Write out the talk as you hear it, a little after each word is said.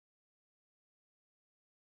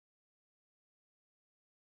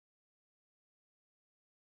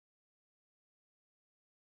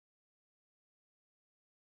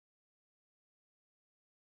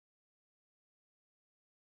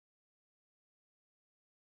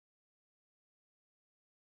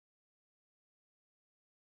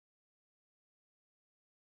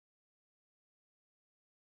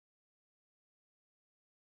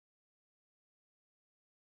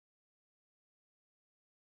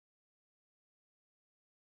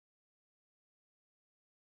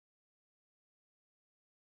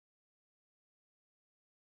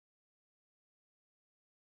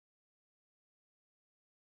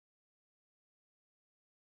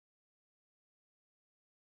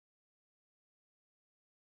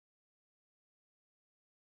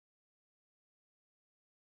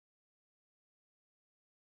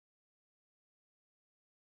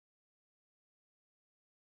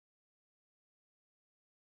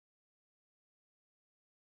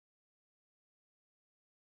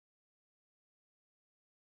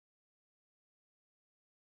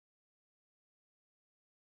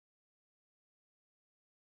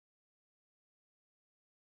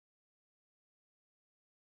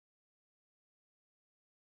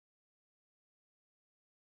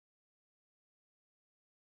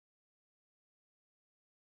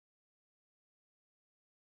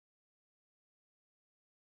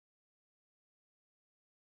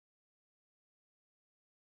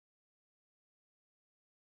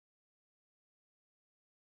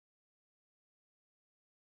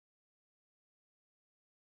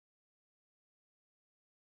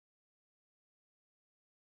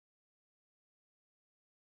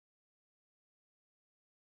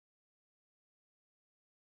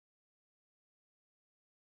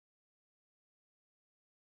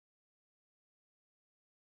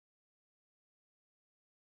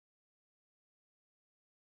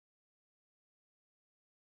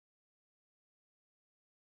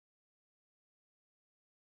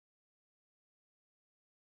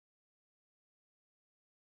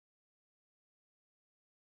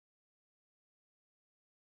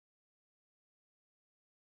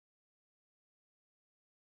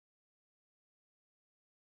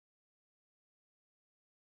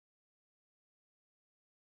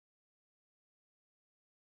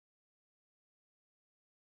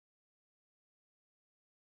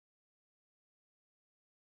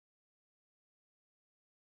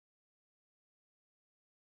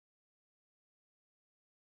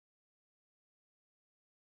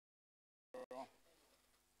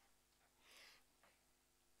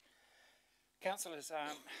Councillors,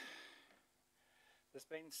 there's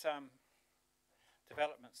been some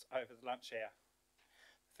developments over the lunch hour.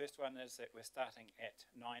 The first one is that we're starting at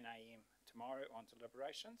 9 AM tomorrow on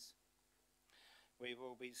deliberations. We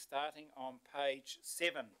will be starting on page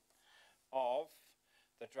 7 of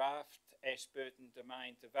the draft Ashburton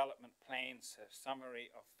Domain Development Plans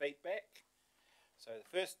summary of feedback. So the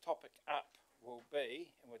first topic up will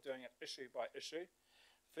be, and we're doing it issue by issue,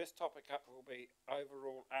 first topic up will be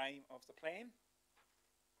overall aim of the plan.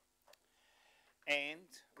 And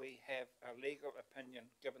we have a legal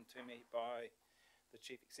opinion given to me by the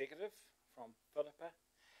Chief Executive from Philippa.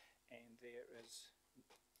 And there is,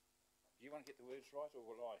 do you want to get the words right or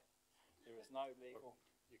will I? There is no legal...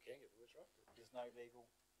 You can get the words right. There's no legal...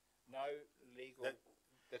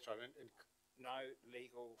 That's right. No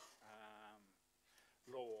legal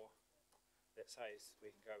law that says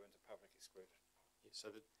we can go into public excluded. Yeah,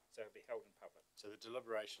 so it'll be held in public. So the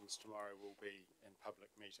deliberations tomorrow will be in public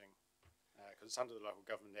meeting. Because it's under the Local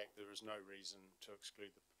Government Act, there is no reason to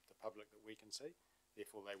exclude the public that we can see.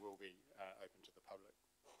 Therefore, they will be open to the public.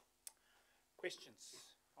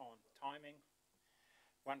 Questions on timing?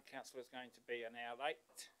 One councillor is going to be an hour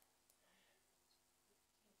late.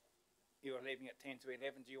 You are leaving at 10 to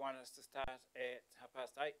 11. Do you want us to start at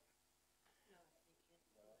 8:30?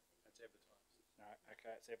 No, it's advertised. No,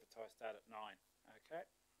 okay, it's advertised start at 9. Okay.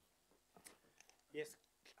 Yes,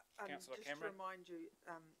 Councillor Cameron. Just to remind you,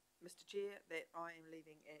 Mr. Chair, that I am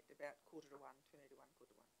leaving at about 1:45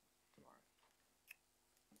 tomorrow.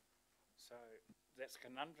 So that's a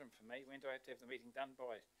conundrum for me. When do I have to have the meeting done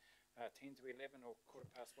by? 10 to 11 or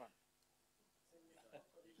 1:15?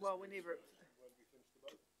 Well, whenever,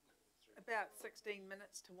 about 16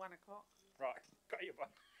 minutes to 1 o'clock. Right, got you, bud.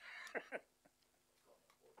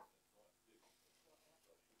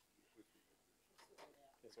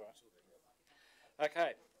 That's right.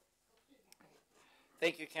 Okay.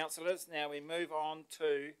 Thank you, councillors. Now we move on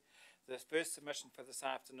to the first submission for this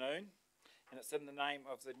afternoon, and it's in the name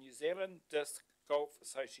of the New Zealand Disc Golf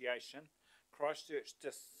Association, Christchurch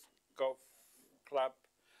Disc Golf Club,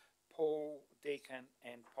 Paul Deacon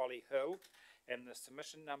and Polly Hill, and the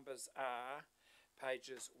submission numbers are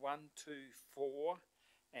pages 124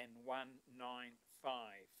 and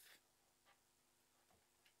 195.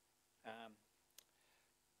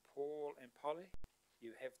 Paul and Polly,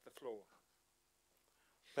 you have the floor.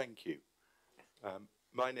 Thank you.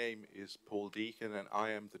 My name is Paul Deacon and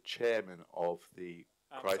I am the chairman of the...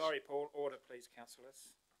 Sorry, Paul. Order, please,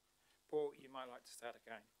 councillors. Paul, you might like to start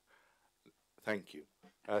again. Thank you.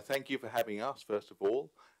 Thank you for having us, first of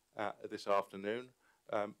all, this afternoon.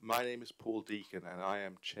 My name is Paul Deacon and I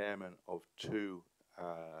am chairman of two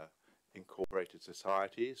incorporated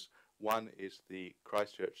societies. One is the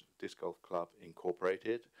Christchurch Disc Golf Club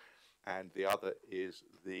Incorporated, and the other is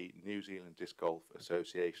the New Zealand Disc Golf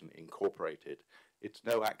Association Incorporated. It's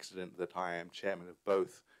no accident that I am chairman of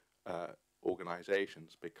both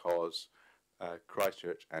organisations, because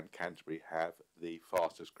Christchurch and Canterbury have the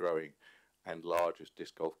fastest growing and largest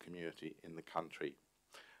disc golf community in the country.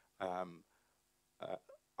 I'm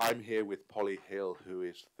here with Polly Hill, who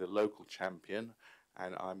is the local champion,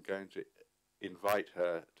 and I'm going to invite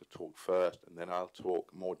her to talk first, and then I'll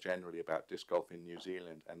talk more generally about disc golf in New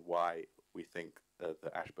Zealand and why we think the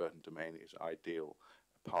Ashburton Domain is ideal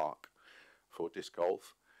park for disc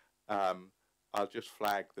golf. I'll just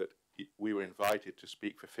flag that we were invited to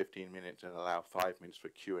speak for 15 minutes and allow 5 minutes for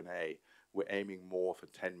Q&A. We're aiming more for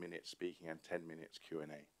 10 minutes speaking and 10 minutes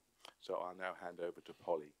Q&A. So I'll now hand over to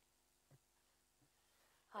Polly.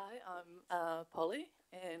 Hi, I'm Polly,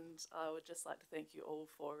 and I would just like to thank you all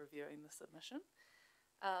for reviewing the submission.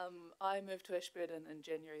 I moved to Ashburton in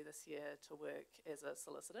January this year to work as a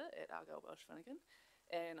solicitor at Argyll Welsh Finnegan,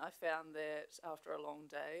 and I found that after a long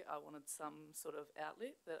day I wanted some sort of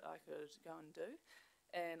outlet that I could go and do,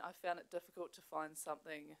 and I found it difficult to find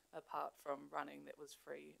something apart from running that was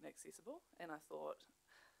free and accessible, and I thought,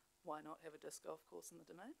 why not have a disc golf course in the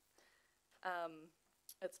Domain?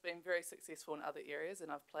 It's been very successful in other areas,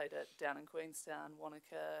 and I've played it down in Queenstown,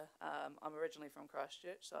 Wanaka. I'm originally from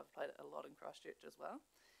Christchurch, so I've played it a lot in Christchurch as well.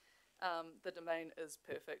 The Domain is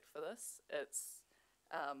perfect for this. It's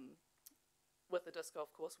with the disc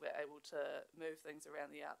golf course, we're able to move things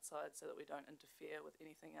around the outside so that we don't interfere with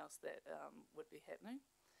anything else that would be happening.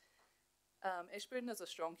 Ashburton is a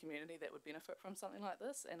strong community that would benefit from something like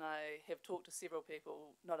this, and I have talked to several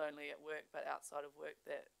people, not only at work but outside of work,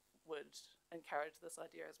 that would encourage this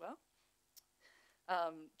idea as well.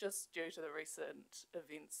 Just due to the recent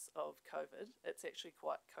events of COVID, it's actually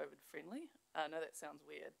quite COVID friendly. I know that sounds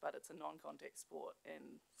weird, but it's a non-contact sport,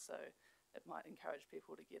 and so it might encourage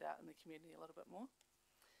people to get out in the community a little bit more.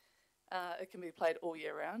 It can be played all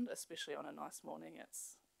year round, especially on a nice morning.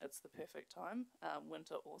 It's the perfect time,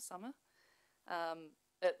 winter or summer.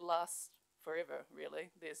 It lasts forever, really.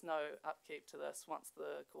 There's no upkeep to this. Once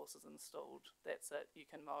the course is installed, that's it. You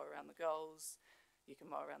can mow around the goals, you can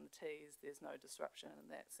mow around the tees. There's no disruption in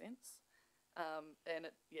that sense. And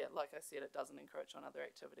like I said, it doesn't encroach on other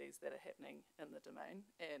activities that are happening in the domain.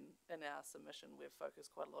 And in our submission, we've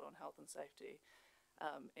focused quite a lot on health and safety,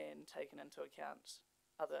 and taken into account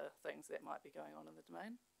other things that might be going on in the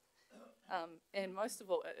domain. And most of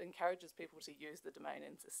all, it encourages people to use the domain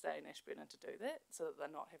and to stay in Ashburton to do that, so that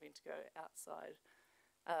they're not having to go outside.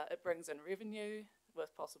 It brings in revenue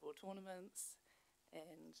with possible tournaments,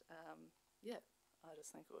 and I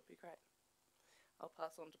just think it would be great. I'll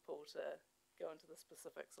pass on to Paul to go into the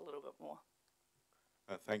specifics a little bit more.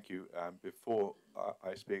 Thank you. Before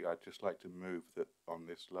I speak, I'd just like to move that on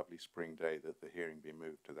this lovely spring day that the hearing be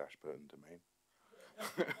moved to the Ashburton domain.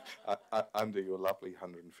 Under your lovely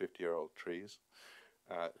 150-year-old trees.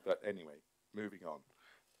 But anyway, moving on.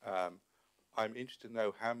 I'm interested to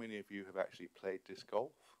know how many of you have actually played disc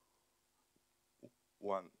golf?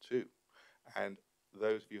 1, 2. And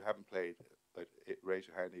those of you who haven't played, raise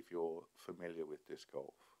your hand if you're familiar with disc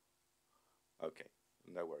golf. Okay,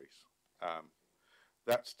 no worries.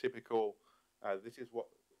 That's typical. This is what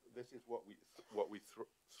we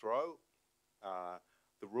throw.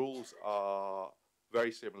 The rules are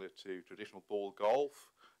very similar to traditional ball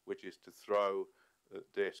golf, which is to throw the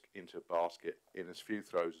disc into a basket in as few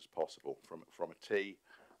throws as possible from a tee.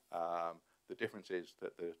 The difference is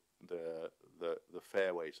that the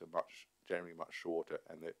fairways are generally much shorter,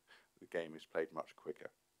 and the game is played much quicker,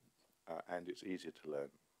 and it's easier to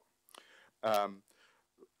learn.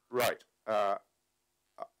 Right.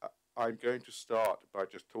 I'm going to start by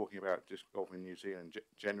just talking about disc golf in New Zealand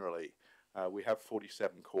generally. We have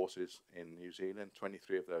 47 courses in New Zealand.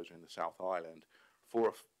 23 of those are in the South Island.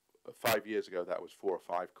 5 years ago, that was 4 or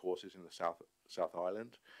 5 courses in the South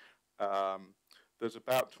Island. There's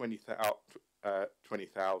about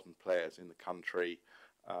 20,000 players in the country.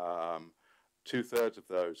 2/3 of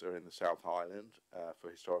those are in the South Island for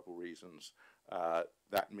historical reasons.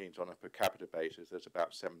 That means on a per capita basis, there's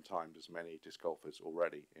about 7 times as many disc golfers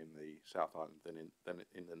already in the South Island than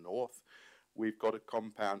in the North. We've got a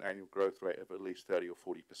compound annual growth rate of at least 30 or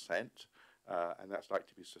 40%, and that's likely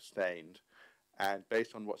to be sustained. And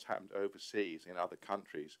based on what's happened overseas in other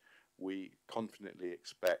countries, we confidently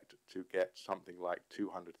expect to get something like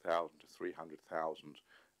 200,000 to 300,000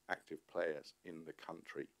 active players in the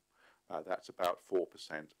country. That's about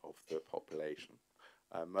 4% of the population.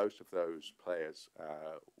 Most of those players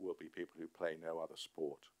will be people who play no other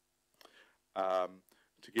sport.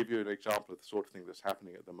 To give you an example of the sort of thing that's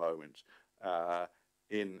happening at the moment,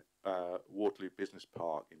 in Waterloo Business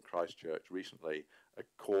Park in Christchurch recently, a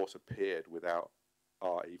course appeared without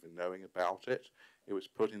our even knowing about it. It was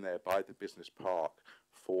put in there by the business park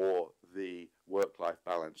for the work-life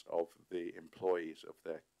balance of the employees of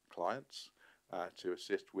their clients, to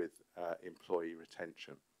assist with employee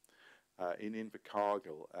retention. In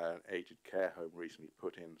Invercargill, an aged care home recently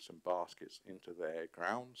put in some baskets into their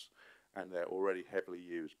grounds, and they're already heavily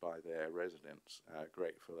used by their residents,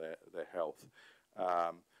 great for their health.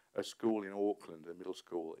 A school in Auckland, a middle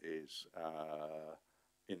school, is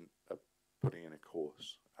putting in a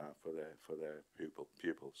course for their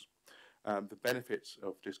pupils. The benefits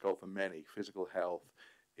of disc golf are many. Physical health,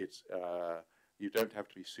 it's you don't have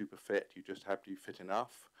to be super fit, you just have to be fit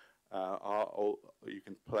enough. You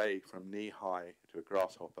can play from knee-high to a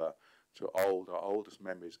grasshopper to old. Our oldest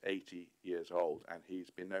member is 80 years old, and he's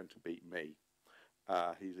been known to beat me.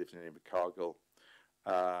 He lives in Invercargill.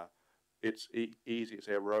 It's easy, it's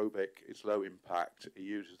aerobic, it's low impact, it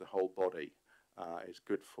uses the whole body. It's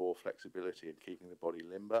good for flexibility and keeping the body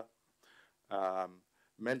limber.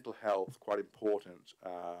 Mental health, quite important.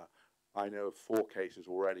 I know of 4 cases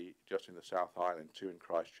already just in the South Island, 2 in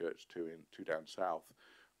Christchurch, 2 down south,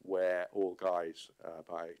 where all guys,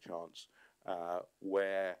 by chance,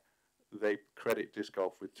 where they credit disc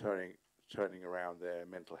golf with turning around their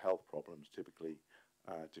mental health problems, typically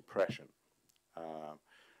depression.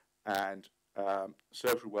 And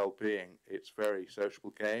social well-being, it's a very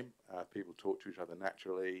sociable game. People talk to each other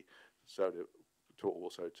naturally, so to talk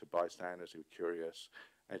also to bystanders who are curious.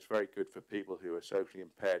 And it's very good for people who are socially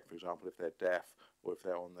impaired, for example, if they're deaf or if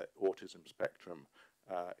they're on the autism spectrum.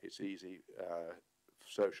 It's easy,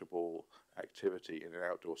 sociable activity in an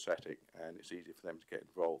outdoor setting, and it's easy for them to get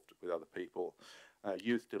involved with other people.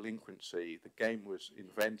 Youth delinquency, the game was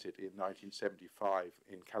invented in 1975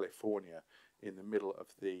 in California in the middle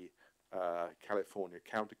of the California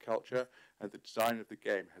counterculture, and the design of the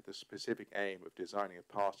game had the specific aim of designing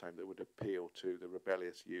a pastime that would appeal to the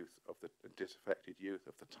rebellious youth of the disaffected youth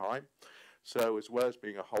of the time. So as well as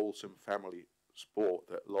being a wholesome family sport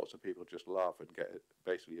that lots of people just love and get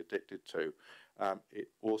basically addicted to, it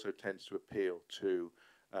also tends to appeal to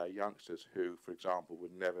youngsters who, for example,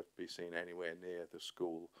 would never be seen anywhere near the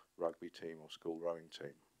school rugby team or school rowing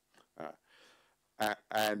team.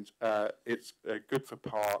 It's good for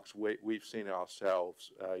parks. We've seen it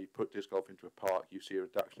ourselves. You put disc golf into a park, you see a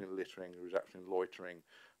reduction in littering, a reduction in loitering,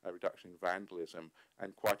 a reduction in vandalism,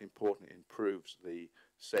 and quite important, it improves the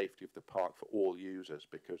safety of the park for all users,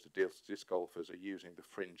 because the disc golfers are using the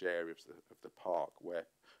fringe areas of the park where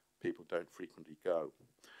people don't frequently go.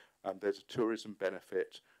 There's a tourism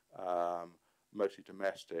benefit, mostly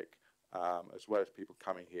domestic, as well as people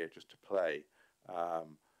coming here just to play.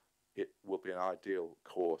 It will be an ideal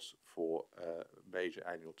course for a major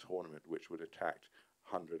annual tournament which would attract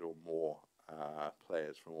 100 or more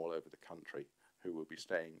players from all over the country who will be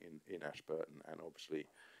staying in Ashburton and obviously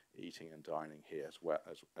eating and dining here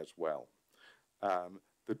as well.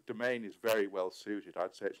 The domain is very well suited.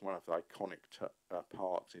 I'd say it's one of the iconic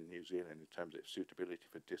parks in New Zealand in terms of suitability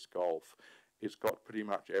for disc golf. It's got pretty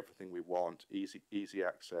much everything we want: easy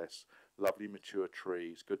access, lovely mature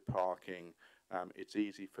trees, good parking. It's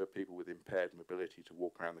easy for people with impaired mobility to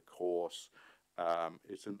walk around the course.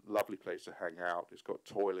 It's a lovely place to hang out. It's got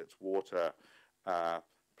toilets, water,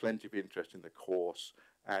 plenty of interest in the course,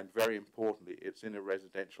 and very importantly, it's in a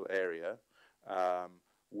residential area.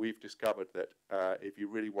 We've discovered that if you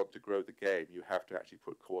really want to grow the game, you have to actually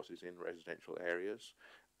put courses in residential areas,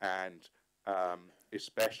 and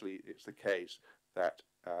especially it's the case that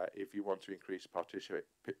if you want to increase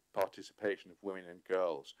participation of women and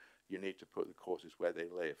girls, you need to put the courses where they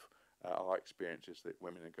live. Our experience is that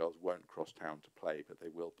women and girls won't cross town to play, but they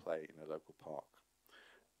will play in a local park.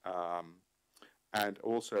 And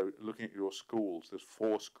also, looking at your schools, there's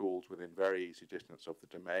 4 schools within very easy distance of the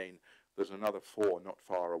domain. There's another 4 not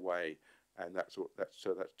far away, and that's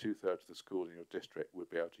 2/3 of the schools in your district would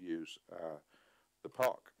be able to use the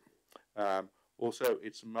park. Also,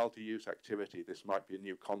 it's a multi-use activity. This might be a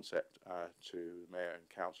new concept to the mayor and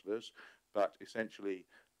councillors, but essentially,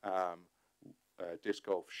 disc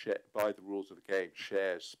golf, by the rules of the game,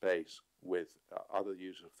 shares space with other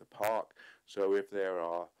users of the park. So if there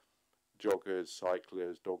are joggers,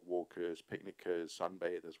 cyclists, dog walkers, picnickers,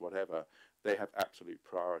 sunbathers, whatever, they have absolute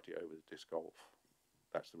priority over the disc golf.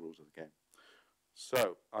 That's the rules of the game.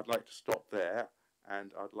 So I'd like to stop there,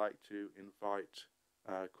 and I'd like to invite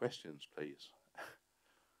questions, please.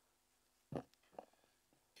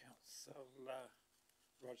 Councillor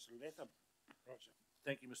Roger Latham. Roger.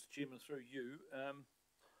 Thank you, Mr. Chairman. Through you,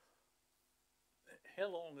 how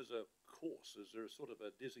long is a course? Is there a sort of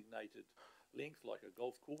a designated length, like a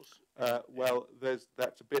golf course? Well,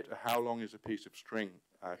 that's a bit a how long is a piece of string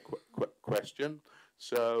question.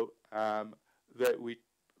 So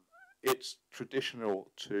it's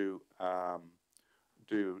traditional to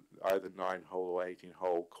do either 9-hole or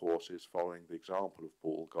 18-hole courses following the example of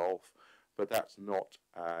ball golf, but that's not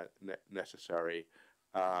necessary.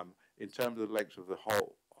 In terms of the length of the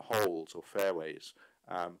holes or fairways,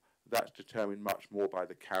 that's determined much more by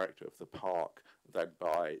the character of the park than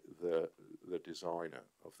by the designer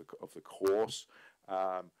of the course.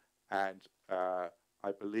 And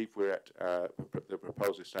I believe we're at the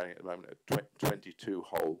proposal is standing at the moment at 22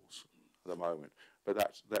 holes at the moment. But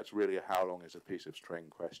that's really a how long is a piece of string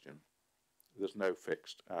question. There's no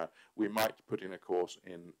fixed. We might put in a course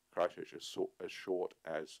in Christchurch as short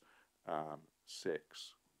as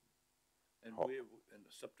 6. And where, and a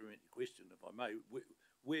supplementary question, if I may,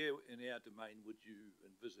 where in our domain would you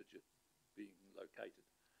envisage it being located?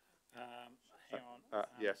 Hang on.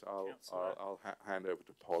 Yes, I'll hand over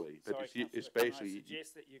to Polly. But Sorry, it's Councillor, basically. can I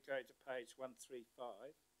suggest that you go to page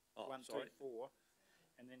 135, 134,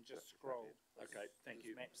 and then just scroll. Okay, thank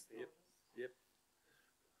you. Maps there. Yep.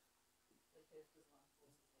 The red is I see.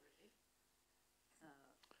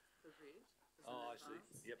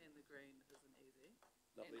 advanced, Yep. and the green is an easy.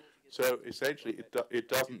 Lovely. So essentially, it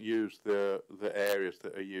doesn't use the areas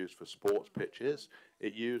that are used for sports pitches.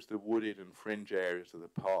 It used the wooded and fringe areas of the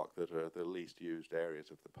park that are the least used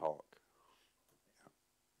areas of the park.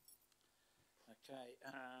 Yeah. Okay,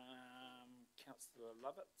 Councillor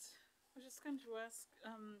Lovett. I was just going to ask,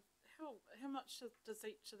 how much does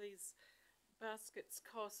each of these baskets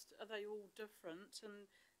cost? Are they all different, and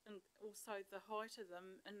also the height of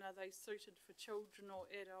them, and are they suited for children or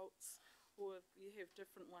adults? Or you have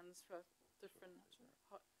different ones for different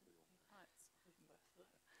heights?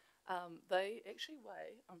 They actually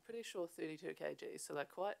weigh, I'm pretty sure, 32 kg, so they're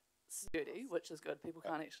quite sturdy, which is good. People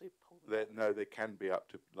can't actually pull them. No, they can be up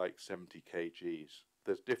to like 70 kgs.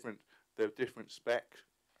 There are different spec,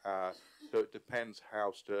 so it depends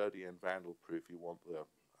how sturdy and vandal-proof you want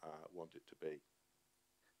it to be.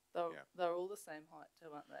 They're all the same height too,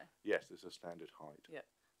 aren't they? Yes, there's a standard height. Yeah.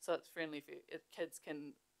 So it's friendly for kids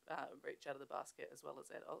can reach out of the basket as well as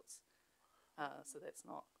adults. So that's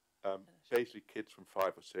not an issue. Basically, kids from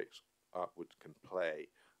 5 or 6 upwards can play.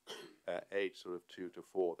 Age sort of 2 to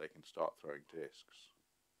 4, they can start throwing discs.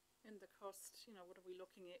 And the cost, what are we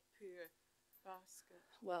looking at per basket?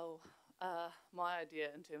 Well, my idea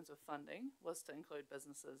in terms of funding was to include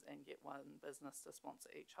businesses and get one business to sponsor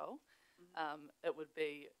each hole. It would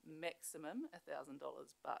be maximum $1,000,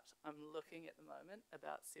 but I'm looking at the moment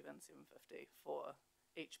about $750 for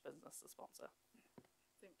each business to sponsor.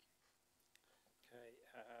 Thank you. Okay,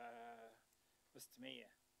 Mr.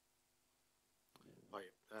 Mayor. Hi,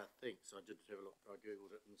 thanks. I did have a look. I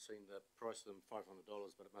googled it and seen the price of them $500,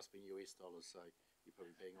 but it must be in US dollars, so you're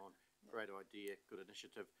probably being on. Great idea, good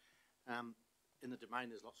initiative. In the domain,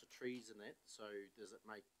 there's lots of trees in that, so does it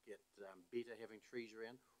make it better having trees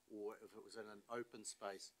around? Or if it was in an open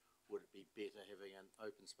space, would it be better having an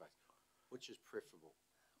open space? Which is preferable?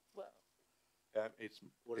 Well,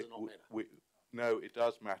 Or does it not matter? No, it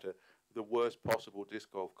does matter. The worst possible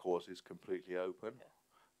disc golf course is completely open,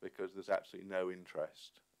 because there's absolutely no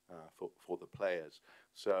interest for the players.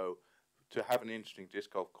 So to have an interesting disc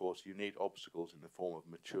golf course, you need obstacles in the form of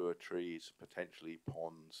mature trees, potentially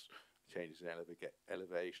ponds, changes in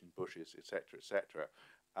elevation, bushes, etc.,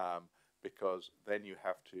 because then you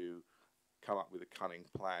have to come up with a cunning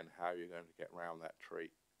plan how you're going to get around that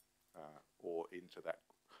tree or into that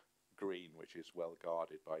green, which is well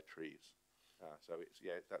guarded by trees. So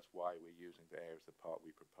that's why we're using the area as the park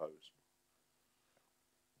we propose.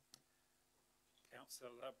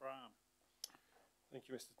 Councillor Brown. Thank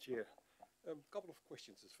you, Mr. Chair. A couple of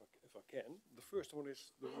questions, if I can. The first one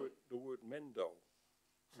is the word Mendo.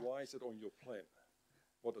 Why is it on your plan?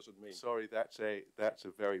 What does it mean? Sorry, that's a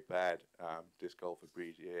very bad disc golf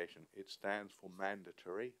abbreviation. It stands for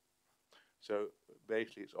mandatory. So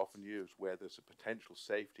basically, it's often used where there's a potential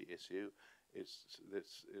safety issue. It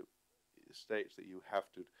states that you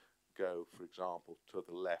have to go, for example, to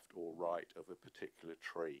the left or right of a particular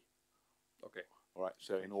tree. Okay. All right.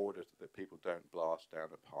 So in order that people don't blast down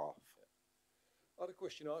a path. Other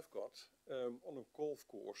question I've got, on a golf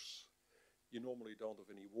course, you normally don't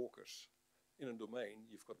have any walkers. In a domain,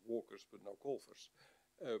 you've got walkers but no golfers.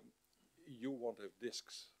 You want to have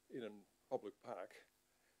discs in a public park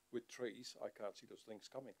with trees. I can't see those things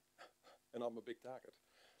coming. And I'm a big target.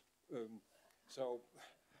 So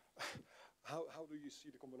how do you see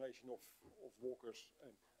the combination of walkers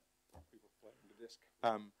and people playing the disc?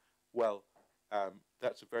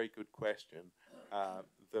 That's a very good question.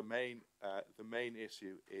 The main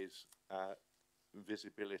issue is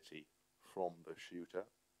visibility from the shooter,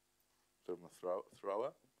 from the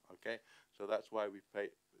thrower. Okay, so that's why we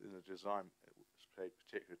paid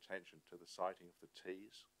particular attention to the sighting of the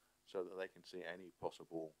tees, so that they can see any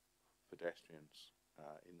possible pedestrians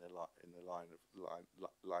in the line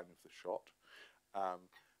of the shot.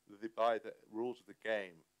 By the rules of the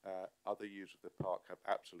game, other users of the park have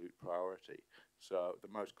absolute priority. So the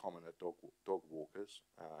most common are dog walkers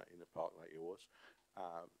in a park like yours,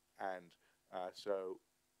 so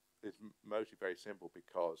it's mostly very simple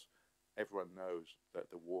because everyone knows that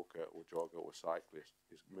the walker or jogger or cyclist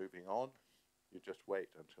is moving on. You just wait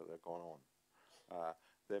until they're gone on.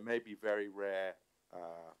 There may be very rare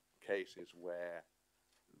cases where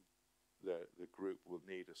the group will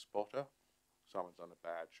need a spotter. Someone's done a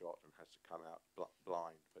bad shot and has to come out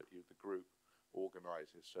blind, but the group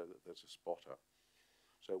organises so that there's a spotter.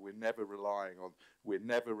 So we're never relying on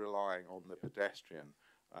the pedestrian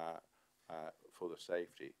for the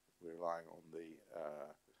safety. We're relying on the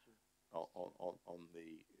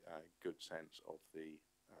good sense of the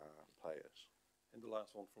players. And the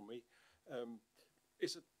last one from me.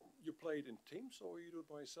 Is it you play it in teams or you do it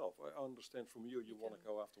by yourself? I understand from you want to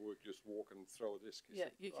go after work, just walk and throw a disc.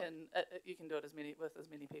 You can do it with as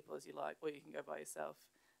many people as you like, or you can go by yourself.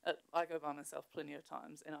 I go by myself plenty of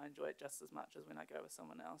times, and I enjoy it just as much as when I go with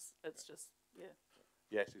someone else. It's just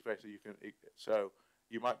Yes, especially so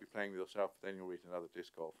you might be playing with yourself, but then you'll meet another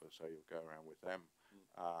disc golfer, so you'll go around with them.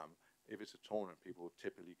 If it's a tournament, people will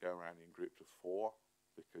typically go around in groups of 4,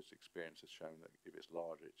 because experience has shown that if it's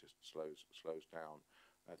larger, it just slows down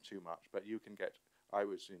too much. But you can get. I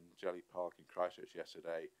was in Jelly Park in Christchurch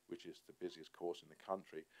yesterday, which is the busiest course in the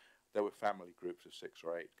country. There were family groups of 6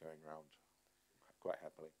 or 8 going around quite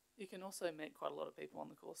happily. You can also meet quite a lot of people on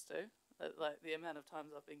the course too. Like the amount of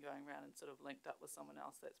times I've been going around and sort of linked up with someone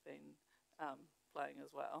else that's been playing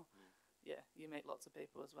as well. Yeah, you meet lots of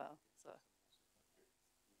people as well. So.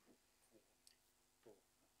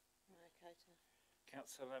 Okay,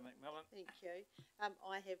 Councillor McMillan. thank you.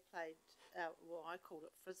 I have played, well, I called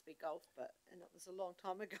it frisbee golf, and it was a long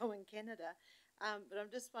time ago in Canada. But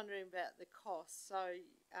I'm just wondering about the cost. So,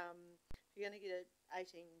 if you're going to get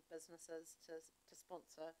 18 businesses to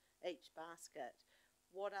sponsor each basket,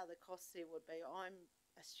 what other costs there would be? I'm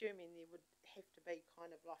assuming there would have to be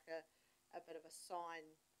kind of like a bit of a sign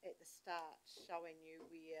at the start showing you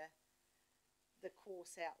where the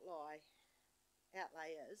course outlay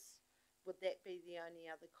is. Would that be the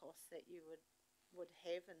only other cost that you would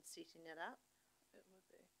have in setting it up? It would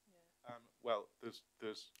be, yeah. Well, there's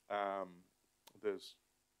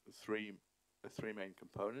three main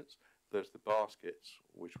components. There's the baskets,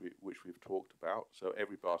 which we've talked about. So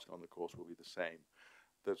every basket on the course will be the same.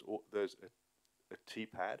 There's a tee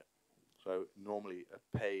pad, so normally a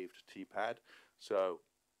paved tee pad. So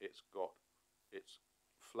it's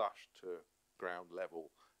flush to ground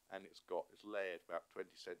level, and it's layered about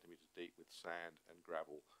 20 centimeters deep with sand and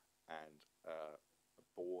gravel and a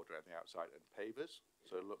board around the outside and pavers.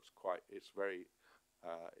 So it's quite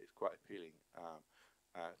appealing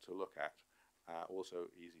to look at. Also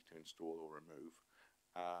easy to install or remove,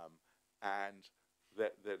 and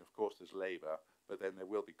then of course there's labour. But then there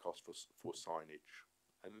will be cost for signage,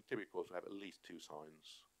 and the typical course will have at least 2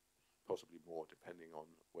 signs, possibly more, depending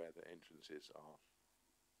on where the entrances are.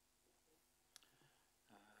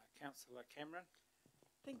 Councillor Cameron.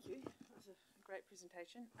 Thank you. That was a great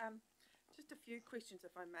presentation. Just a few questions,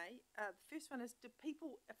 if I may. The first one is, do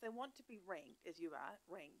people, if they want to be ranked, as you are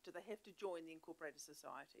ranked, do they have to join the Incorporated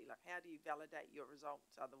Society? Like, how do you validate your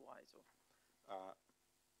results otherwise? Or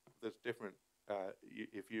There's different.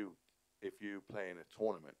 If you play in a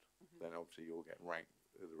tournament, then obviously you'll get ranked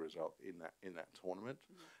as a result in that tournament.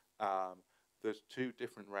 There's 2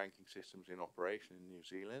 different ranking systems in operation in New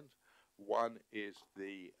Zealand. One is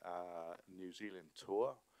the New Zealand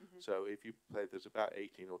Tour. So if you play, there's about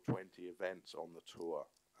 18 or 20 events on the tour.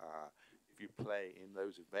 If you play in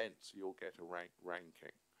those events, you'll get a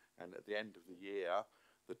ranking. And at the end of the year,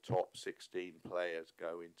 the top 16 players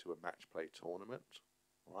go into a match play tournament,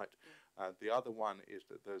 right? The other one is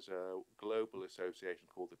that there's a global association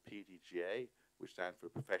called the PDGA, which stands for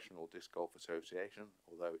Professional Disc Golf Association,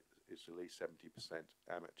 although it's at least 70%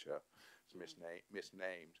 amateur. It's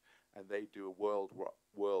misnamed. And they do a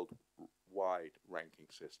worldwide ranking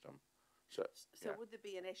system. So yeah. Would there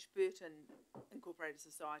be an Ashburton Incorporated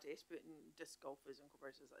Society, Ashburton Disc Golfers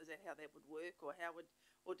Incorporated Society? Is that how that would work, or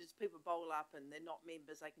or does people bowl up and they're not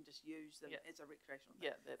members, they can just use them as a recreational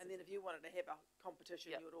thing? Yeah, and then if you wanted to have a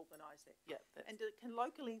competition, you would organise that. Yeah. And can I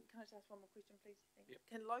just ask one more question, please? Yep.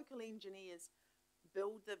 Can local engineers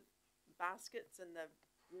build the baskets and the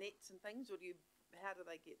nets and things, or how do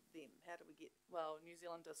they get them? How do we get? Well, New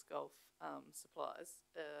Zealand Disc Golf supplies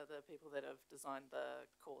the people that have designed the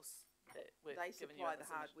course that we've They given supply you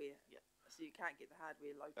the hardware. Yeah. So you can't get the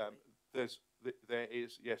hardware locally.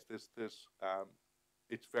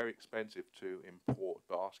 It's very expensive to import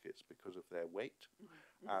baskets because of their weight.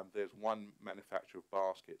 There's one manufacturer of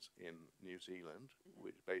baskets in New Zealand,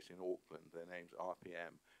 which is based in Auckland. Their name's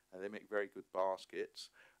RPM, and they make very good baskets.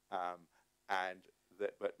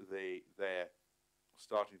 But they're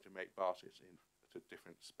starting to make baskets to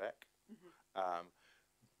different spec.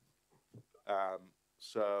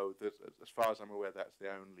 So as far as I'm aware, that's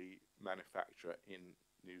the only manufacturer in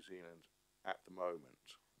New Zealand at the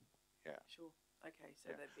moment. Yeah. Sure. Okay, so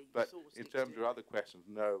Yeah. they'd be But sourced in terms of externally. other questions,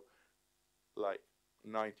 no, like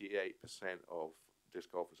 98% of disc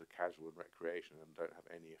golfers are casual and recreation and don't have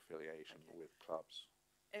any affiliation with clubs.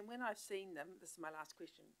 And when I've seen them, this is my last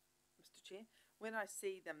question, Mr. Chair. When I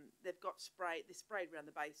see them, they're sprayed around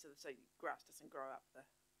the base of so grass doesn't grow up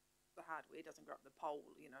the hardware, doesn't grow up the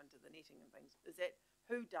pole, into the netting and things.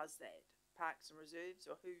 Who does that? Parks and Reserves,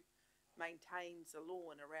 or who maintains the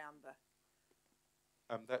lawn around the?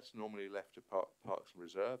 That's normally left to Parks and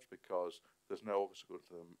Reserves because there's no obstacle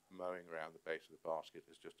to them mowing around the base of the basket.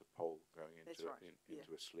 There's just a pole going into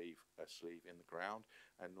a sleeve in the ground,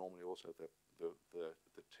 and normally also the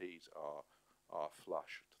tees are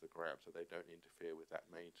flush to the ground, so they don't interfere with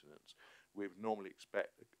that maintenance. We would normally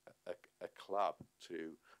expect a club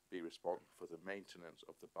to be responsible for the maintenance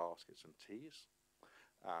of the baskets and tees.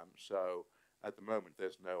 So at the moment,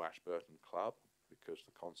 there's no Ashburton club because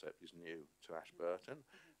the concept is new to Ashburton.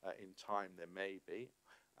 In time, there may be.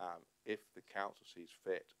 If the council sees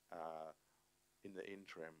fit, in the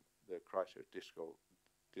interim, the Christchurch Disc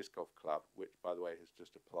Golf Club, which, by the way, has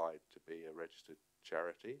just applied to be a registered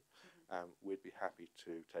charity. We'd be happy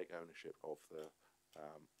to take ownership of the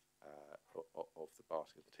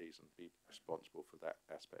basket and teas and be responsible for that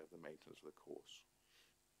aspect of the maintenance of the course.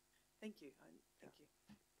 Thank you. Thank you.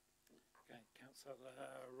 Okay, Councillor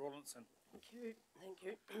Rawlinson. Thank you. Thank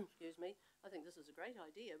you. Excuse me. I think this is a great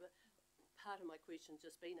idea, but part of my question's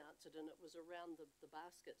just been answered, and it was around the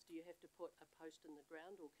baskets. Do you have to put a post in the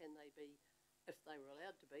ground, or can they be, if they were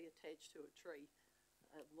allowed to be, attached to a tree?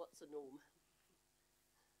 What's the norm?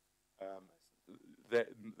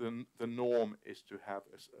 The norm is to have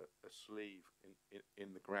a sleeve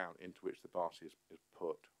in the ground into which the basket is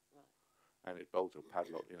put, Right. and it bolts or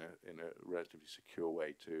padlocked in a relatively secure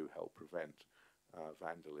way to help prevent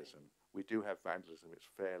vandalism. We do have vandalism; it's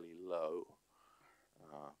fairly low,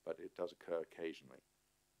 but it does occur occasionally.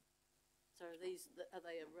 So are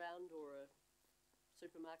they a round or a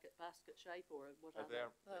supermarket basket shape, or what are The they?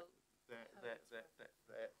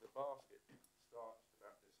 basket starts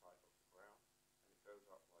about this height off the ground, and it goes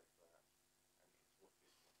up like that, and it's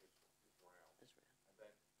round. It's round. And then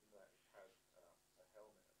in that it has a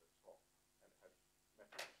helmet at the top, and it has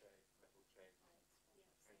metal chain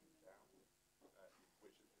hanging down, which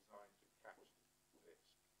is designed to catch this.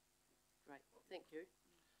 Great. Thank you.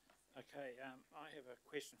 Okay, I have a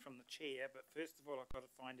question from the chair, but first of all I've got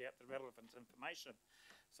to find out the relevant information.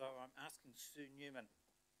 So I'm asking Sue Newman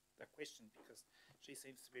the question because she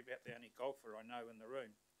seems to be about the only golfer I know in the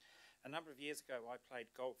room. A number of years ago I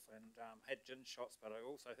played golf and had gin shots, but I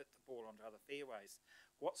also hit the ball onto other fairways.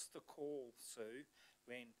 What's the call, Sue,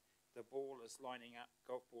 when the ball is lining up,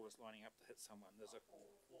 golf ball is lining up to hit someone? There's a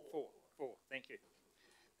four. Thank you.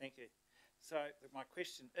 So my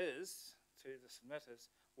question is to the submitters,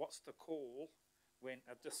 what's the call when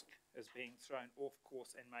a disc is being thrown off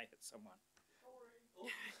course and may hit someone?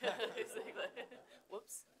 Exactly.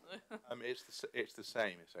 Whoops. It's the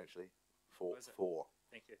same essentially. Four.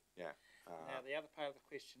 Thank you. Yeah. Now the other part of the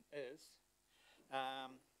question is,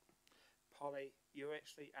 Polly, you're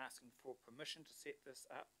actually asking for permission to set this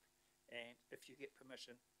up, and if you get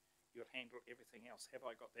permission, you'll handle everything else. Have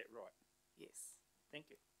I got that right? Yes. Thank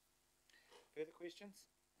you. Further questions?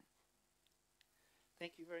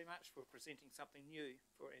 Thank you very much for presenting something new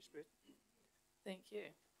for Ashburton. Thank you.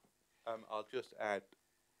 I'll just add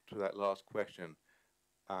to that last question.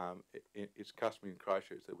 It's customary in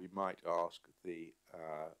Christchurch that we might ask the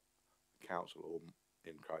council, or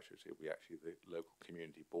in Christchurch it will be actually the local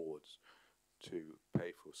community boards, to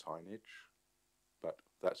pay for signage, but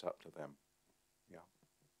that's up to them. Yeah.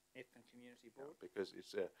 Ethnic Community Board? Yeah, because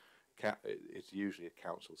it's usually a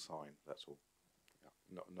council sign. That's all.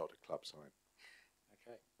 Yeah, not a club sign.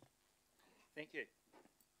 Okay. Thank you.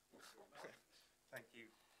 Thank you.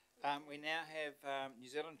 We now have New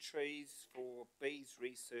Zealand Trees for Bees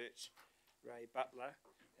Research, Ray Butler,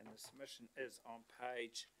 and the submission is on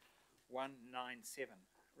page 197.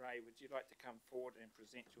 Ray, would you like to come forward and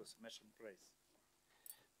present your submission, please?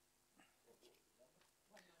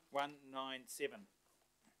 197.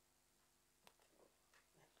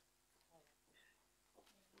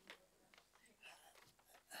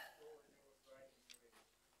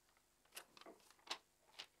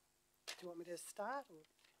 Do you want me to start? Or?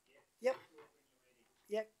 Yep.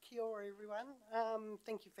 Yeah, kia ora everyone.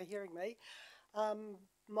 Thank you for hearing me.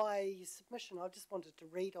 My submission, I just wanted to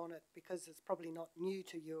read on it because it's probably not new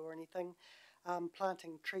to you or anything,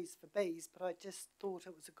 planting trees for bees, but I just thought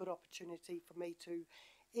it was a good opportunity for me to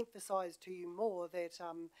emphasise to you more that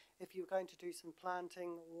if you're going to do some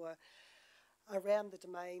planting or around the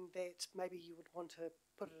domain, that maybe you would want to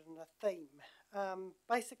put it in a theme.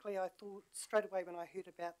 Basically, I thought straight away when I heard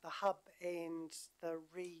about the hub and the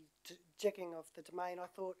rejigging of the domain, I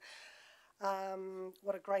thought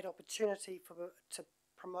what a great opportunity to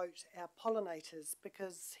promote our pollinators,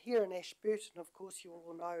 because here in Ashburton, of course, you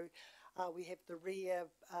all know we have the rare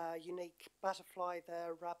unique butterfly,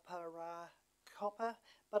 the rapara copper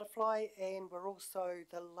butterfly, and we're also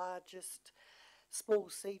the largest small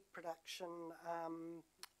seed production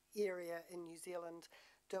area in New Zealand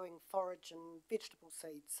doing forage and vegetable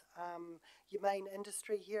seeds. Your main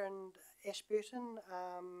industry here in Ashburton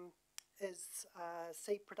is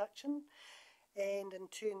seed production, and in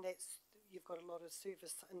turn you've got a lot of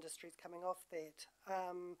service industries coming off that.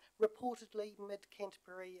 Reportedly,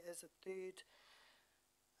 Mid-Canterbury is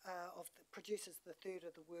produces the third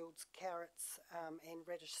of the world's carrots and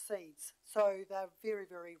radish seeds. So they're very,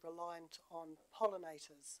 very reliant on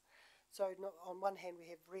pollinators. So on one hand we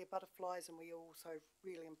have rare butterflies, and we also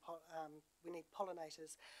really we need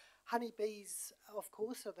pollinators. Honeybees, of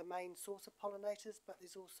course, are the main source of pollinators, but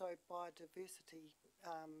there's also biodiversity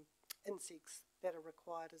insects that are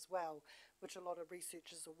required as well, which a lot of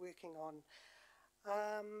researchers are working on.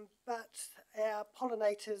 But our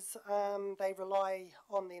pollinators, they rely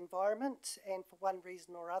on the environment, and for one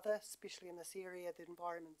reason or other, especially in this area, the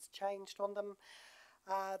environment's changed on them.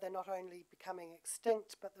 They're not only becoming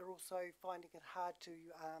extinct, but they're also finding it hard to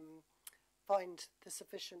find the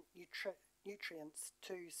sufficient nutrients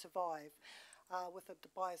to survive. With the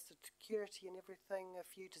biosecurity and everything, a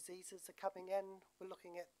few diseases are coming in. We're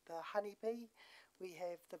looking at the honeybee. We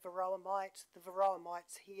have the varroa mite. The varroa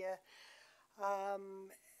mite's here.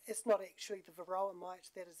 It's not actually the varroa mite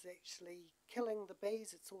that is actually killing the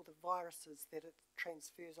bees, it's all the viruses that it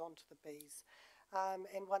transfers onto the bees.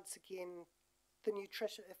 And once again, the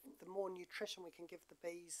more nutrition we can give the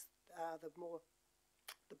bees,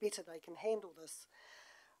 the better they can handle this.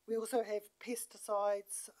 We also have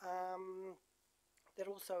pesticides that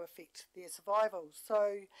also affect their survival.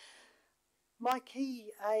 So my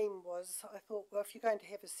key aim was, I thought, well, if you're going to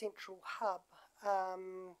have a central hub,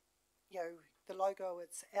 you know, the logo,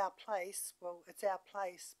 it's our place. Well, it's our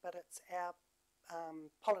place, but it's our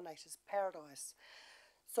pollinators' paradise.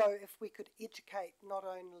 So if we could educate not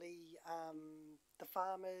only the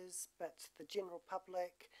farmers, but the general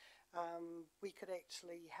public, we could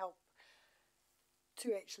actually help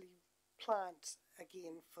to actually plant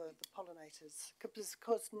again for the pollinators.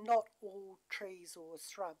 Because not all trees or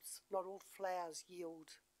shrubs, not all flowers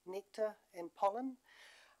yield nectar and pollen.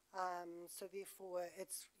 So therefore,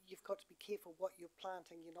 you've got to be careful what you're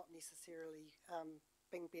planting. You're not necessarily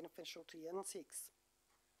being beneficial to your insects.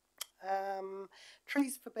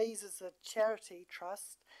 Trees for Bees is a charity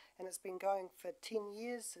trust, and it's been going for 10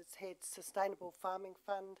 years. It's had Sustainable Farming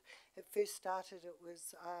Fund. It first started, it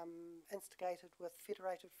was instigated with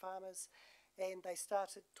federated farmers, and they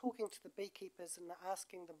started talking to the beekeepers and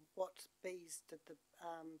asking them what bees did the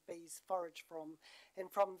bees forage from.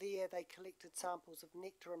 And from there they collected samples of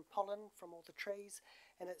nectar and pollen from all the trees,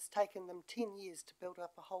 and it's taken them 10 years to build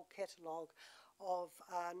up a whole catalogue of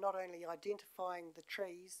not only identifying the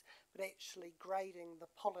trees, but actually grading the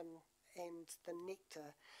pollen and the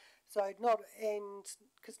nectar. So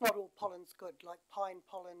because not all pollen's good, like pine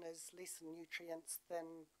pollen is less in nutrients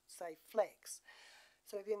than, say, flax.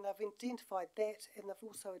 So then they've identified that, and they've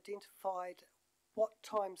also identified what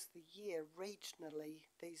times of the year regionally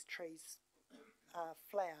these trees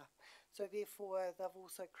flower. So therefore they've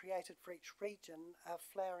also created for each region a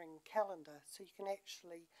flowering calendar, so you can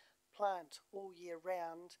actually plant all year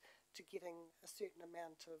round to getting a certain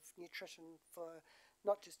amount of nutrition for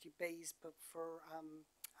not just your bees but for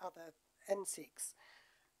other insects.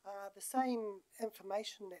 The same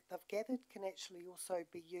information that they've gathered can actually also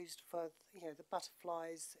be used for, you know, the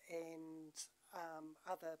butterflies and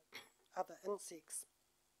other insects.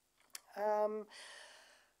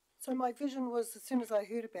 So my vision was, as soon as I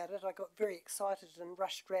heard about it, I got very excited and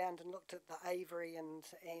rushed round and looked at the aviary and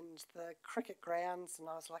the cricket grounds, and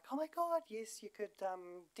I was like, oh my God, yes, you could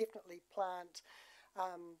definitely plant,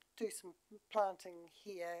 do some planting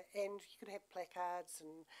here, and you could have placards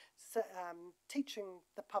and teaching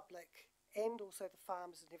the public and also the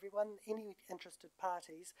farmers and everyone, any interested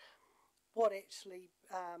parties, what actually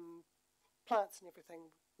plants and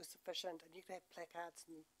everything was sufficient, and you could have placards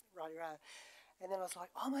and rah-rah. And then I was like,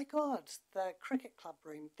 oh my God, the cricket club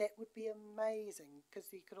room, that would be amazing,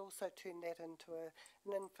 because you could also turn that into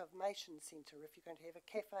an information centre if you're going to have a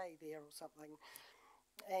cafe there or something.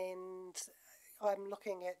 And I'm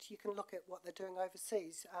looking at, you can look at what they're doing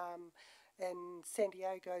overseas. In San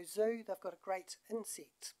Diego Zoo, they've got a great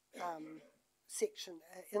insect section,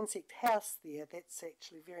 insect house there. That's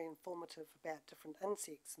actually very informative about different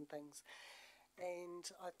insects and things. And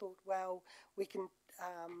I thought, well, we can...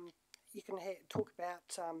 you can talk about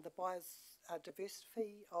the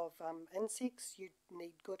biodiversity of insects. You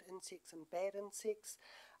need good insects and bad insects.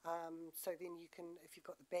 So then you can, if you've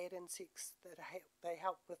got the bad insects, that they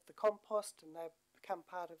help with the compost and they become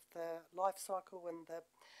part of the life cycle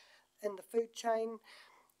in the food chain.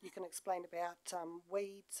 You can explain about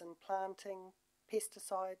weeds and planting,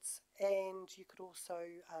 pesticides, and you could also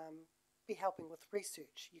be helping with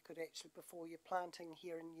research. You could actually, before you're planting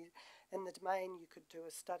here in the domain, you could do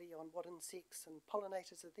a study on what insects and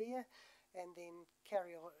pollinators are there, and then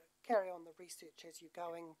carry on the research as you're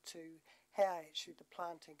going to how actually the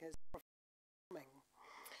planting is performing.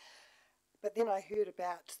 But then I heard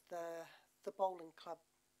about the bowling club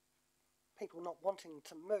people not wanting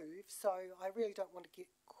to move, so I really don't want to get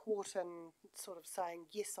caught in sort of saying,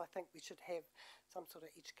 yes, I think we should have some sort of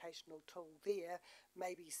educational tool there.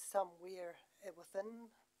 Maybe somewhere within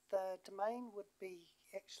the domain would be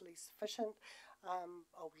actually sufficient.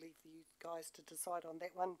 I'll leave you guys to decide on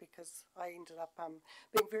that one, because I ended up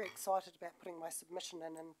being very excited about putting my submission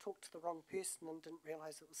in and talked to the wrong person and didn't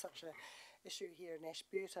realise it was such a issue here in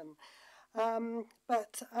Ashburton.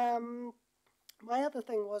 My other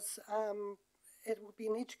thing was it would be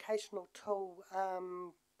an educational tool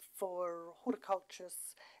for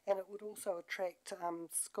horticulturists, and it would also attract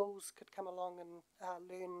schools could come along and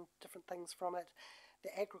learn different things from it.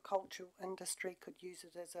 The agricultural industry could use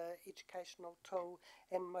it as an educational tool,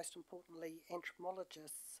 and most importantly,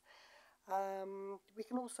 entomologists. We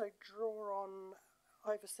can also draw on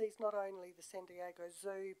overseas, not only the San Diego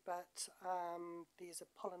Zoo, but there's a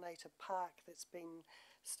pollinator park that's been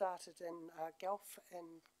started in Guelph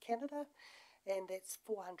in Canada, and that's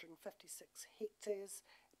 456 hectares.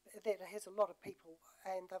 That has a lot of people,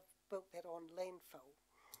 and they've built that on landfill.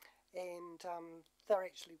 And they're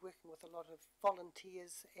actually working with a lot of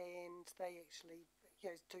volunteers, and they actually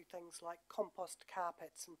do things like compost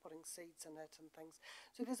carpets and putting seeds in it and things.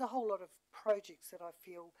 So there's a whole lot of projects that I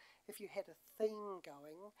feel if you had a theme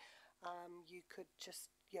going, you could just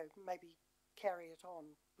maybe carry it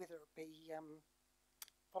on, whether it be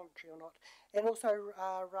voluntary or not. And also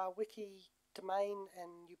Rawiki Domain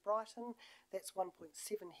in New Brighton, that's 1.7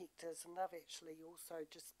 hectares, and they've actually also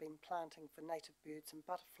just been planting for native birds and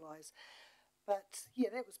butterflies. But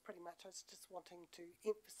yeah, that was pretty much, I was just wanting to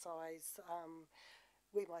emphasise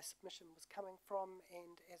where my submission was coming from,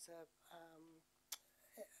 and as a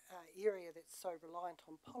area that's so reliant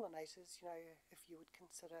on pollinators, if you would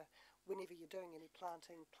consider whenever you're doing any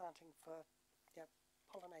planting for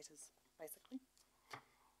pollinators, basically.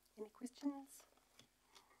 Any questions?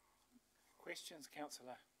 Questions,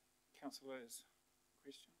 Councillors?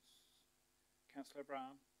 Questions? Councillor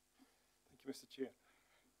Brown? Thank you, Mr. Chair.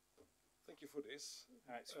 Thank you for this.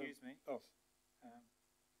 Excuse me. Oh.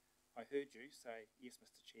 I heard you say, yes,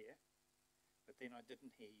 Mr. Chair, but then I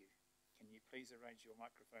didn't hear you. Can you please arrange your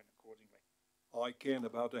microphone accordingly? I can,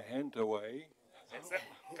 about a hand away. That's it.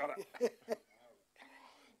 Got it.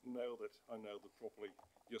 Nailed it. I nailed it properly.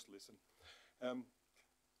 Just listen.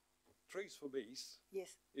 Trees for Bees,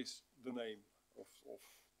 yes, is the name of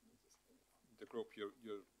the group you're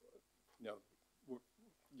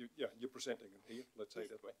presenting it here. Let's say it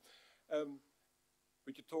that way.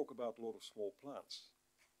 But you talk about a lot of small plants.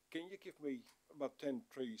 Can you give me about 10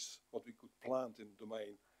 trees what we could plant in the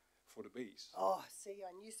domain for the bees? Oh, see,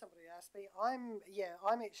 I knew somebody would ask me.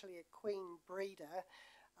 I'm actually a queen breeder.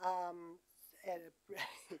 I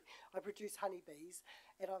produce honeybees,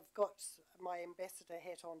 and I've got my ambassador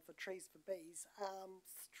hat on for Trees for Bees.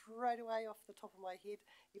 Straight away off the top of my head,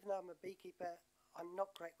 even though I'm a beekeeper, I'm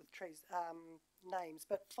not great with trees names,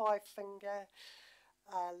 but Five Finger,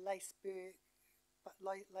 Lacebark,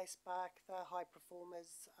 they're high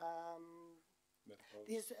performers.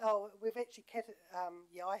 We've actually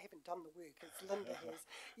I haven't done the work, it's Linda has.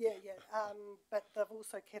 But they've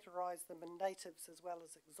also categorised them in natives as well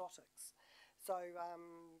as exotics. So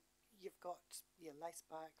you've got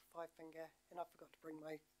Lacebark, Five Finger, and I forgot to bring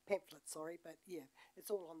my pamphlet, sorry, but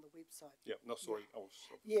it's all on the website. Yeah, no, sorry, I was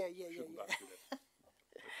shouldn't ask you that.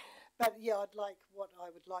 But what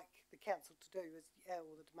I would like the council to do is,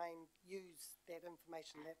 or the domain, use that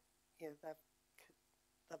information that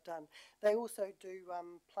they've done. They also do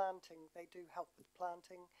planting. They do help with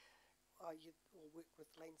planting. Or work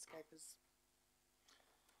with landscapers.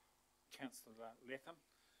 Councillor Latham.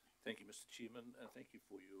 Thank you, Mr. Chairman, and thank you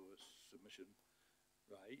for your submission,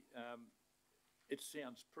 Ray. It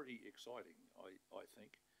sounds pretty exciting, I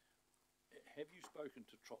think. Have you spoken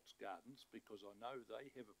to Trot's Gardens? Because I know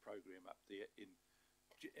they have a program up there in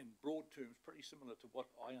broad terms pretty similar to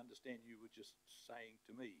what I understand you were just saying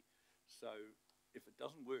to me. So if it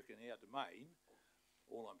doesn't work in our domain,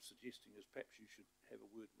 all I'm suggesting is perhaps you should have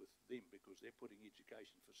a word with them, because they're putting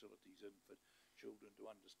education facilities in for children to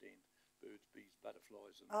understand birds, bees,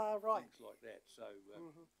 butterflies and things like that. So,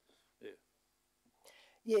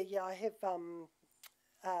 I have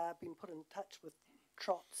been put in touch with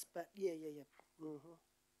Trots, but Okay,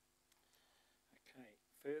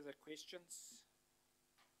 further questions?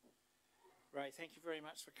 Ray, thank you very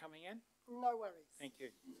much for coming in. No worries. Thank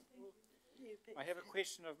you. I have a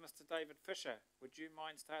question of Mr. David Fisher. Would you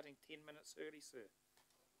mind starting 10 minutes early, sir?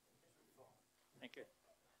 Thank you.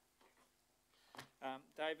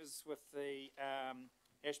 David's with the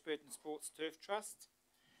Ashburton Sports Turf Trust.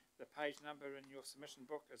 The page number in your submission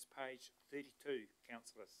book is page 32,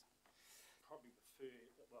 councillors. probably prefer,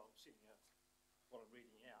 well, I'm sitting out what I'm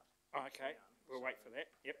reading out. Oh, okay, we'll wait for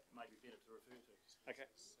that. Yep. Maybe better to refer to. Okay.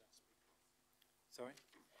 Sorry.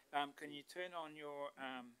 Can you turn on your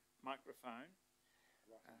microphone?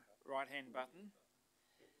 Right hand button.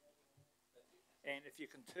 And if you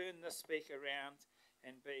can turn this speaker around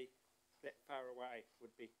and be that far away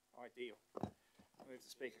would be ideal. Move the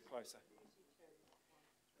speaker closer.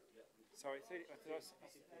 Sorry, 30, I thought I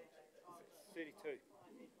said 32.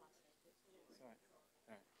 Sorry.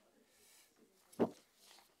 No.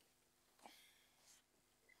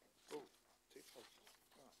 Oh, too close.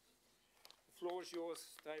 Right. The floor is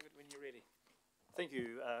yours, David, when you're ready. Thank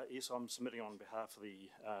you. Yes, I'm submitting on behalf of the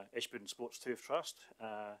Ashburton Sports Turf Trust,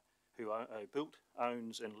 who built,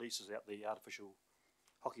 owns and leases out the artificial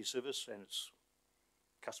hockey service, and it's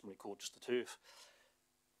customarily called just the turf,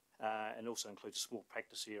 and also includes a small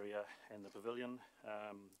practice area and the pavilion.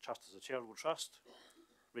 The trust is a charitable trust,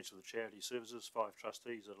 registered with charity services, 5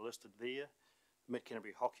 trustees that are listed there. Mid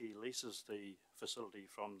Canterbury Hockey leases the facility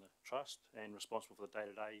from the trust and responsible for the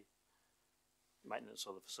day-to-day maintenance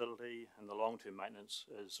of the facility, and the long-term maintenance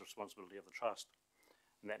is the responsibility of the trust,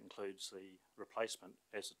 and that includes the replacement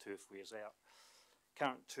as the turf wears out.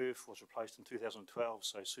 Current turf was replaced in 2012,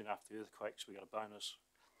 so soon after the earthquakes we got a bonus,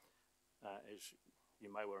 as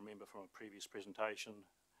you may well remember from a previous presentation,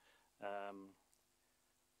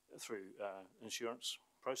 through insurance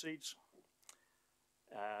proceeds.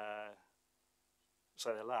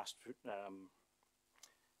 So they last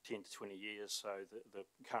 10 to 20 years, so the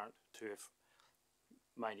current turf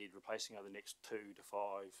may need replacing over the next 2 to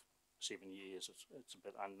 5, 7 years. It's a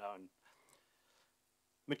bit unknown.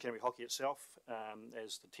 Mid Canterbury Hockey itself,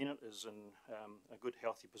 as the tenant, is in a good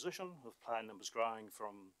healthy position, with player numbers growing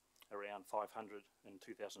from around 500 in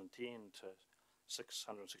 2010 to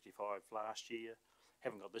 665 last year.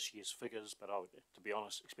 Haven't got this year's figures, but I would, to be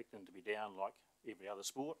honest, expect them to be down like every other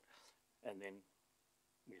sport, and then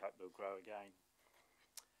we hope they'll grow again.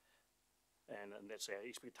 And that's our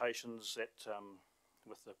expectations, that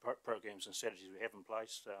with the programs and strategies we have in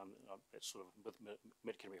place, that's sort of with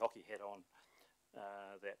Mid Canterbury Hockey hat on,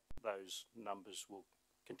 that those numbers will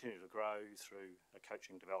continue to grow through a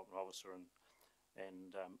coaching development officer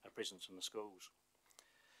and a presence in the schools.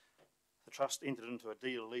 The trust entered into a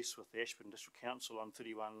deal lease with the Ashburton District Council on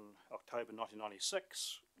 31 October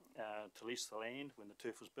 1996 to lease the land when the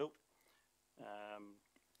turf was built,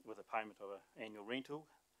 with a payment of an annual rental.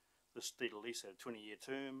 This deed of lease had a 20-year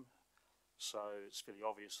term, so it's fairly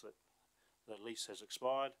obvious that the lease has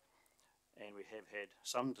expired, and we have had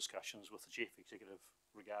some discussions with the Chief Executive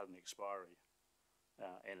regarding the expiry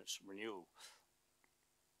and its renewal.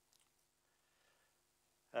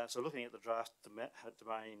 So looking at the draft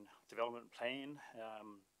domain development plan,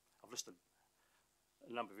 I've listed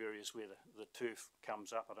a number of areas where the turf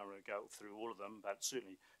comes up. I don't want to go through all of them, but it's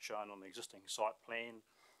certainly shown on the existing site plan.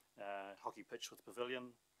 Hockey pitch with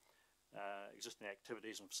pavilion, existing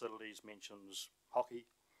activities and facilities mentions hockey,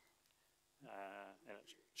 and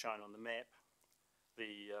it's shown on the map.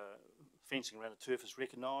 The fencing around the turf is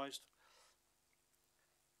recognised.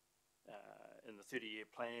 In the 30-year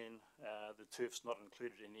plan, the turf's not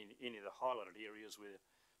included in any of the highlighted areas where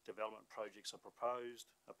development projects are proposed,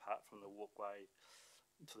 apart from the walkway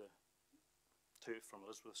to the turf from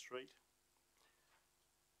Elizabeth Street.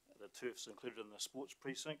 The turf's included in the sports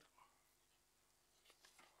precinct.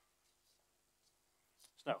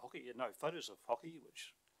 There's no hockey, no photos of hockey,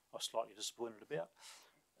 which I was slightly disappointed about.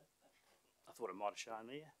 I thought it might have shown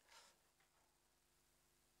there.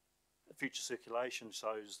 The future circulation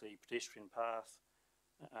shows the pedestrian path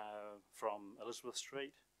from Elizabeth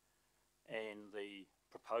Street and the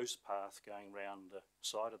proposed path going round the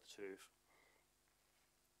side of the turf.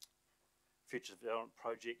 Future development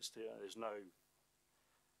projects, there's no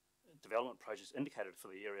development projects indicated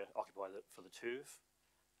for the area occupied for the turf,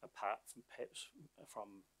 apart from perhaps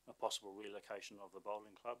from a possible relocation of the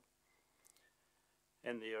bowling club.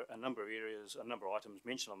 And there are a number of areas, a number of items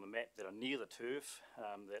mentioned on the map that are near the turf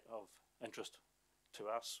that of interest to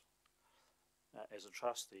us as a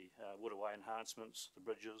trust: the waterway enhancements, the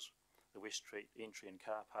bridges, the West Street entry and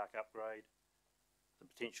car park upgrade, the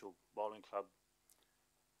potential bowling club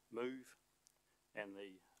move, and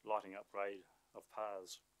the lighting upgrade of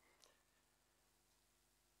paths.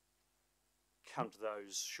 Come to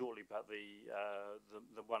those shortly, but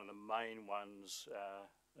the one of the main ones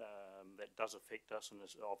that does affect us and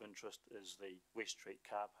is of interest is the West Street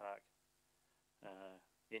car park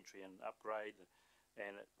entry and upgrade,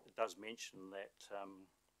 and it does mention that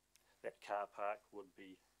that car park would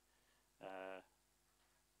be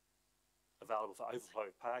available for overflow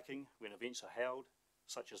parking when events are held,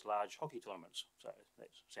 such as large hockey tournaments. So that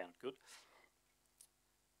sounded good.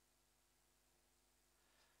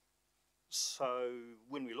 So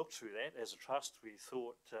when we looked through that as a trust, we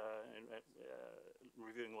thought,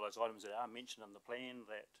 reviewing all those items that are mentioned in the plan,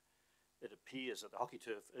 that it appears that the hockey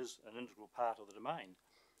turf is an integral part of the domain,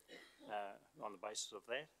 on the basis of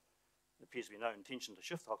that. There appears to be no intention to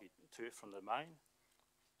shift the hockey turf from the main,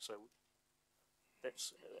 so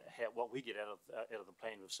that's what we get out of the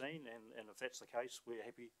plan we've seen, and if that's the case, we're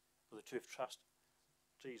happy with the Turf Trust.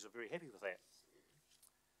 Trees are very happy with that.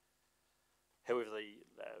 However, the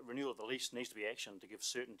renewal of the lease needs to be actioned to give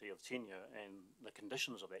certainty of tenure and the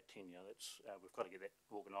conditions of that tenure. We've got to get that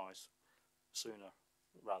organised sooner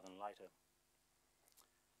rather than later.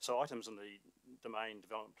 So items in the domain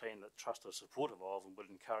development plan that the Trust is supportive of and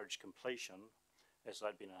would encourage completion, as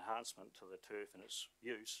they'd been an enhancement to the turf and its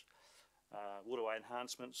use. Waterway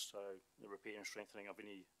enhancements, so the repair and strengthening of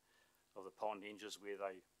any of the pond edges where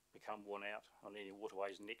they become worn out on any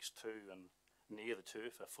waterways next to and near the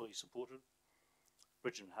turf are fully supported.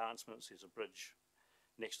 Bridge enhancements, there's a bridge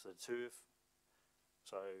next to the turf,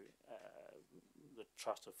 so the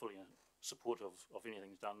Trust are fully supportive of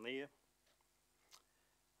anything done there.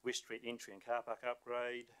 West Street entry and car park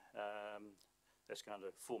upgrade, that's going to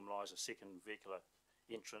formalise a second vehicular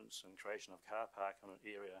entrance and creation of car park on an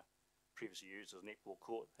area previously used as a netball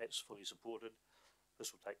court. That's fully supported. This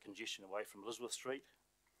will take congestion away from Elizabeth Street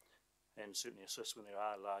and certainly assist when there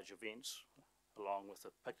are large events, along with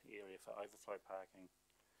the picnic area for overflow parking.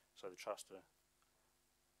 So the Trust are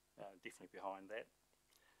definitely behind that.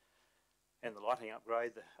 And the lighting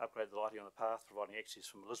upgrade the lighting on the path, providing access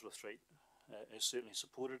from Elizabeth Street, is certainly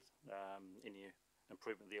supported. Any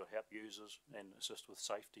improvement there will help users and assist with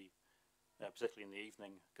safety, particularly in the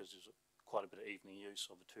evening, because there's quite a bit of evening use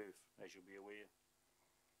of the turf, as you'll be aware.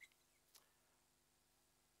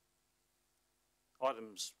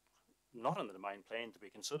 Items not in the domain plan to be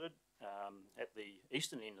considered. At the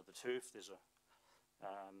eastern end of the turf, there's a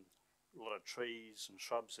lot of trees and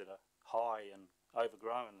shrubs that are high and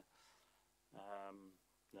overgrown.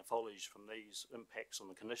 The foliage from these impacts on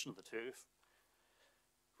the condition of the turf.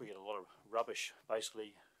 We get a lot of rubbish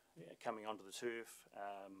basically coming onto the turf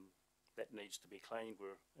that needs to be cleaned.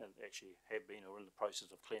 We actually have been or in the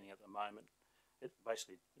process of cleaning at the moment. It's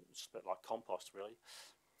a bit like compost really.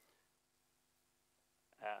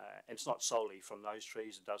 And it's not solely from those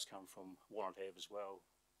trees, it does come from Walnut Ave as well.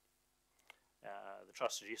 The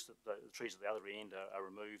Trust suggests that the trees at the other end are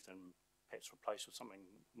removed and perhaps replaced with something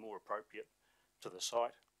more appropriate to the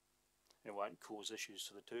site and won't cause issues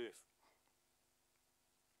to the turf.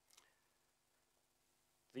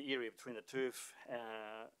 The area between the turf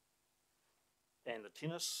and the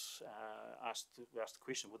tennis, we asked the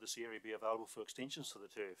question, would this area be available for extensions to the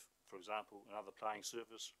turf? For example, another playing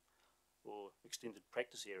surface or extended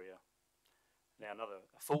practice area. Now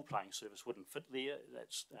a full playing surface wouldn't fit there,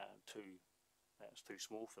 that's too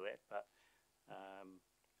small for that, but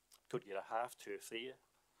could get a half turf there,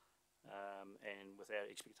 and with our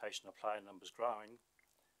expectation of player numbers growing,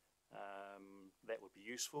 that would be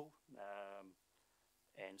useful,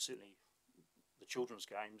 and certainly the children's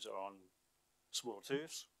games are on smaller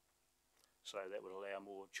turfs, so that would allow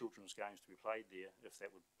more children's games to be played there if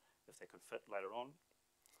that could fit later on.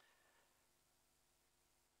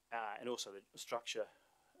 And also the structure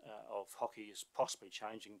of hockey is possibly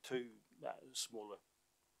changing to smaller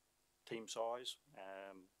team size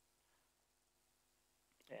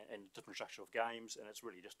and different structure of games, and it's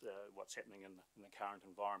really just what's happening in the current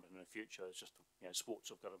environment in the future. It's just sports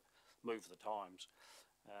have got to move with the times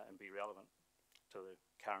and be relevant to the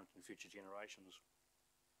current and future generations.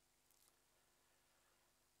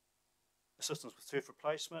 Assistance with turf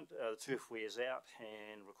replacement. The turf wears out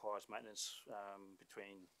and requires maintenance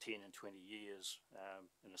between 10 and 20 years.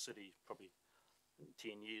 In the city, probably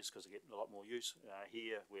 10 years because they get a lot more use.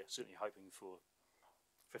 Here, we're certainly hoping for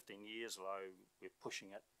 15 years, although we're pushing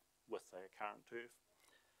it with the current turf.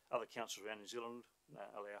 Other councils around New Zealand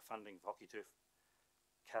allow funding for hockey turf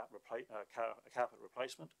carpet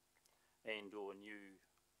replacement and or new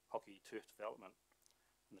hockey turf development.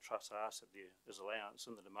 And the Trust asks that there is allowance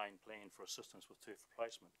in the domain plan for assistance with turf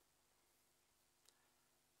replacement.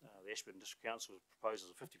 The Ashburton District Council proposes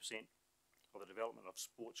a 50% of the development of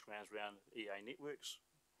sports grounds around EA Networks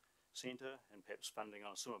Centre, and perhaps funding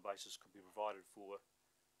on a similar basis could be provided for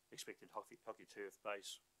expected hockey turf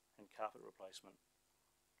base and carpet replacement.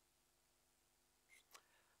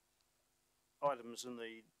 Items in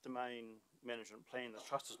the domain management plan the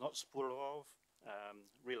Trust is not supportive of.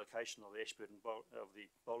 Relocation of the Ashburton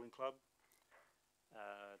bowling club.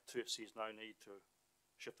 Turf sees no need to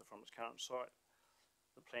shift it from its current site.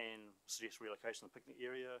 The plan suggests relocation of the picnic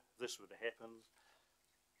area. If this were to happen,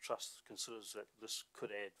 Trust considers that this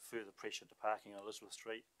could add further pressure to parking on Elizabeth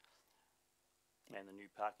Street and the new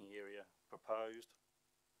parking area proposed.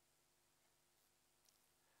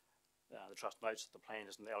 The trust notes that the plan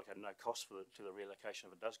isn't allocated no cost to the relocation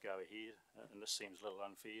if it does go ahead, and this seems a little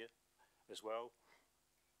unfair as well.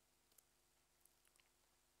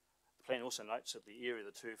 The plan also notes that the area of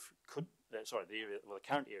the turf could, the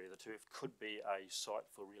current area of the turf could be a site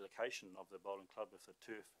for relocation of the bowling club if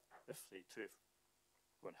the turf,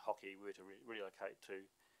 when hockey were to relocate to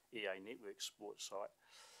EA Network sports site.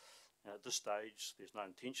 And at this stage, there's no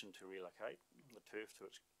intention to relocate the turf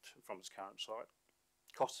from its current site.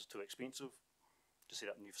 Cost is too expensive to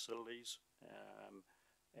set up new facilities,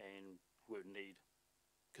 and we would need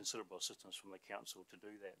considerable assistance from the council to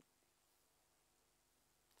do that.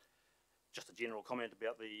 Just a general comment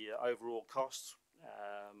about the overall costs.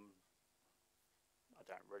 I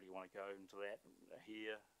don't really want to go into that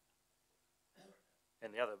here.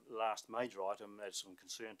 And the other last major item that's of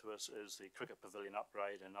concern to us is the cricket pavilion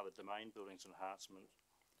upgrade and other domain buildings enhancement.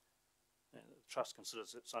 And the Trust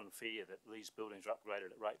considers it's unfair that these buildings are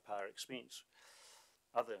upgraded at ratepayer expense.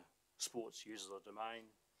 Other sports users of the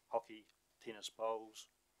domain, hockey, tennis, bowls,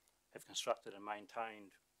 have constructed and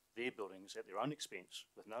maintained their buildings at their own expense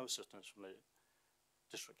with no assistance from the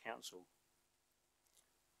District Council.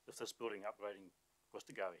 If this building upgrading was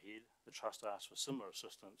to go ahead, the Trust asks for similar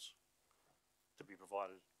assistance to be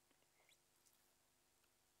provided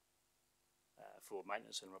for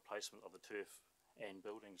maintenance and replacement of the turf and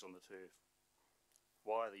buildings on the turf.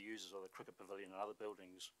 Why are the users of the cricket pavilion and other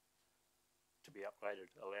buildings to be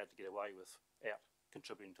upgraded allowed to get away without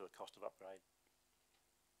contributing to the cost of upgrade?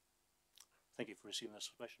 Thank you for receiving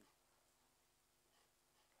this submission.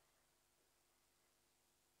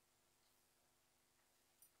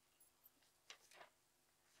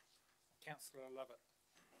 Councillor Lovett.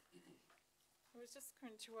 I was just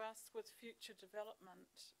going to ask, with future development,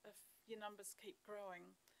 if your numbers keep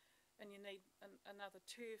growing and you need another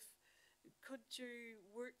turf, could you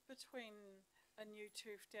work between a new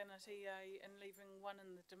turf down at EA and leaving one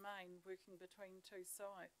in the domain, working between two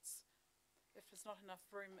sites? If there's not enough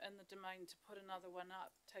room in the domain to put another one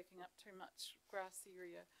up, taking up too much grass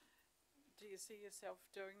area, do you see yourself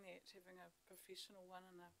doing that, having a professional one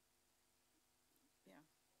and a, yeah?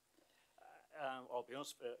 I'll be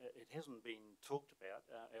honest, it hasn't been talked about.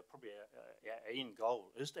 Probably our end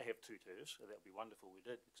goal is to have two turfs. So that would be wonderful we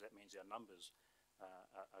did, because that means our numbers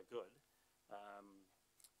are good.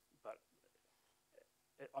 But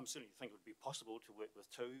I'm certainly think it would be possible to work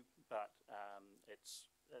with two, but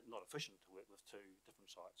it's not efficient to work with two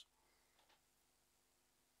different sites.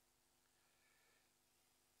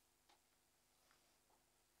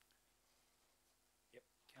 Yep,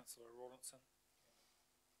 Councillor Rawlinson.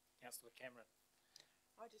 Councillor Cameron.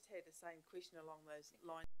 I just had the same question along those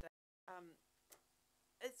lines.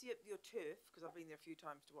 Is your turf, because I've been there a few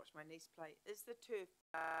times to watch my niece play, is the turf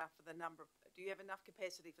for the number of, do you have enough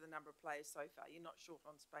capacity for the number of players so far? You're not short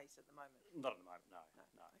on space at the moment? Not at the moment, no. Okay,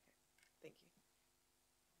 thank you.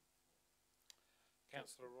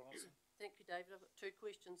 Councillor Rawlinson. Thank you, David. I've got two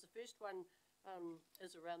questions. The first one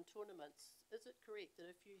is around tournaments. Is it correct that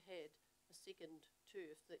if you had a second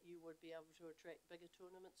turf that you would be able to attract bigger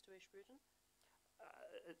tournaments to Ashburton?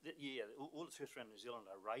 Yeah, all the turfs around New Zealand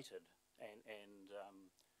are rated, and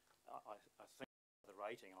I think the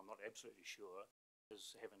rating, I'm not absolutely sure,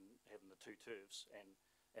 is having the two turfs and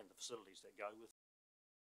the facilities that go with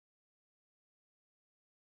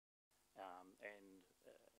and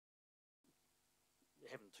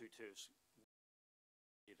having two turfs to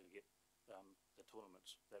get the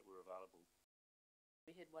tournaments that were available.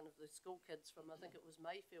 We had one of the school kids from, I think it was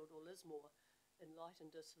Mayfield or Lismore,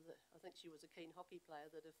 enlightened us that I think she was a keen hockey player,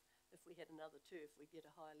 that if we had another turf we'd get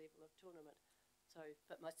a higher level of tournament. So,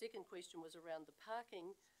 but my second question was around the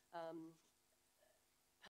parking.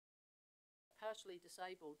 Partially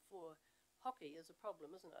disabled for hockey is a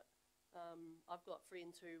problem, isn't it? I've got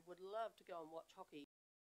friends who would love to go and watch hockey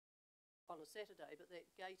on a Saturday, but that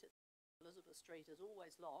gate at Elizabeth Street is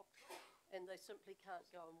always locked and they simply can't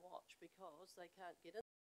go and watch because they can't get in.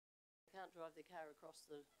 They can't drive their car across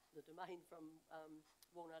the domain from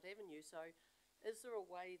Walnut Avenue. So is there a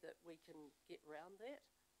way that we can get round that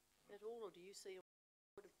at all, or do you see,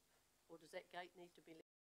 or does that gate need to be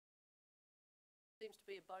left? Seems to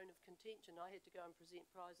be a bone of contention. I had to go and present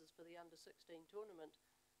prizes for the under-16 tournament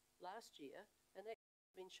last year, and that's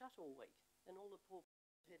been shut all week, and all the poor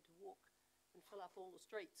had to walk and fill up all the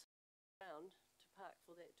streets around to park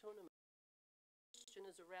for that tournament. The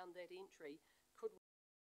question is around that entry. Could we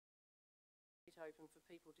get it open for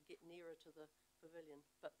people to get nearer to the pavilion,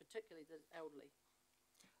 but particularly the elderly?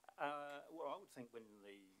 Well, I would think when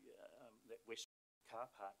that west car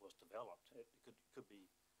park was developed, it could be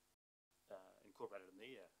incorporated in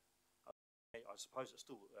there. I suppose it's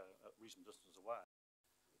still a reasonable distance away,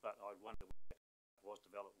 but I wonder if that was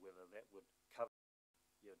developed, whether that would cover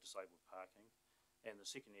your disabled parking. And the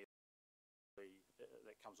second area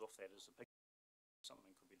that comes off that is the picture.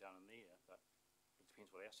 Something could be done in there, but it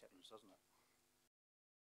depends what else happens, doesn't it?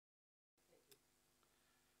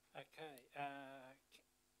 Okay,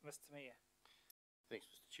 Mr. Mayor. Thanks,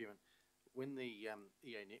 Mr. Chairman. When the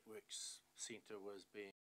EA Networks Centre was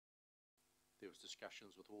being, there was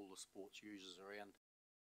discussions with all the sports users around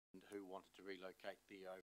and who wanted to relocate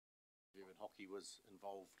there, and hockey was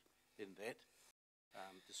involved in that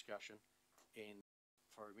discussion. And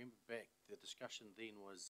if I remember back, the discussion then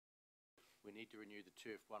was we need to renew the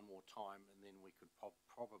turf one more time, and then we could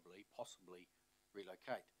possibly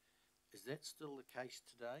relocate. Is that still the case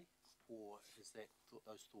today, or has that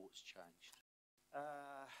those thoughts changed?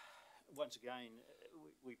 Once again,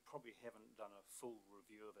 we probably haven't done a full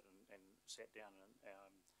review of it and sat down, and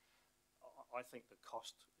I think the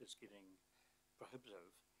cost is getting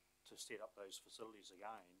prohibitive to set up those facilities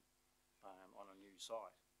again on a new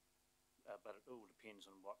site. But it all depends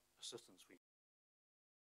on what assistance we.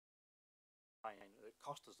 The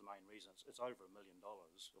cost is the main reason. It's over $1 million,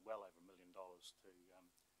 well over $1 million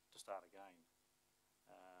to start again,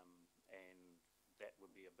 and that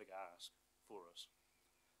would be a big ask for us.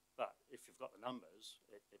 But if you've got the numbers,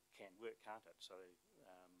 it can work, can't it? So, it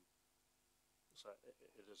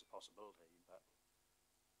is a possibility, but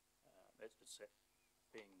it's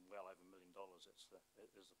being well over $1 million.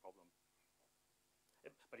 It is the problem.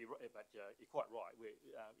 But you're quite right. We're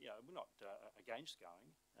not against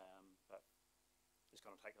going, but it's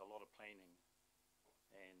going to take a lot of planning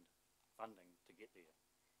and funding to get there.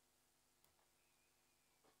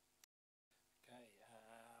 Okay,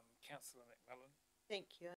 Councillor McMillan.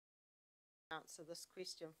 Thank you. Answer this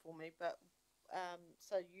question for me, but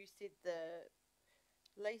so you said the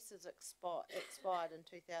lease is expired in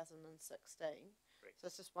 2016. Correct. So I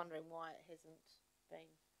was just wondering why it hasn't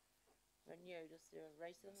been renewed. Is there a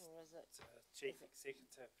reason, or is it? Chief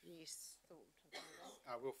Executive. Yes.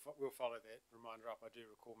 We'll follow that reminder up. I do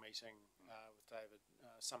recall meeting with David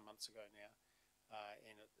some months ago now,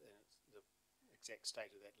 and the exact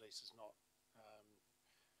state of that lease is not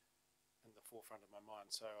in the forefront of my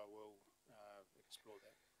mind, so I will explore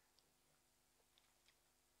that.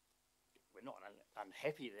 We're not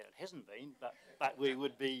unhappy that it hasn't been, but we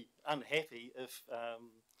would be unhappy if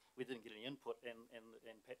we didn't get any input and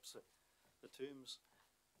perhaps the terms,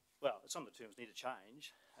 well, some of the terms need to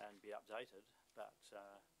change and be updated, but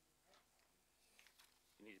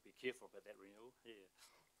you need to be careful about that renewal. Yeah.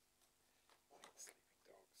 Sleeping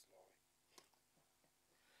dogs lie.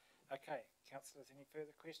 Okay, councillors, any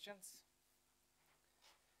further questions?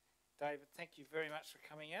 David, thank you very much for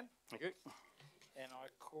coming in. Thank you. And I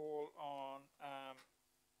call on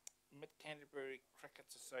Mid-Canterbury Cricket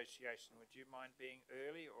Association. Would you mind being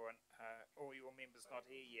early, or all your members not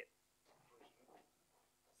here yet?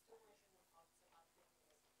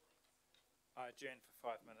 I adjourn for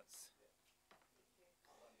 5 minutes.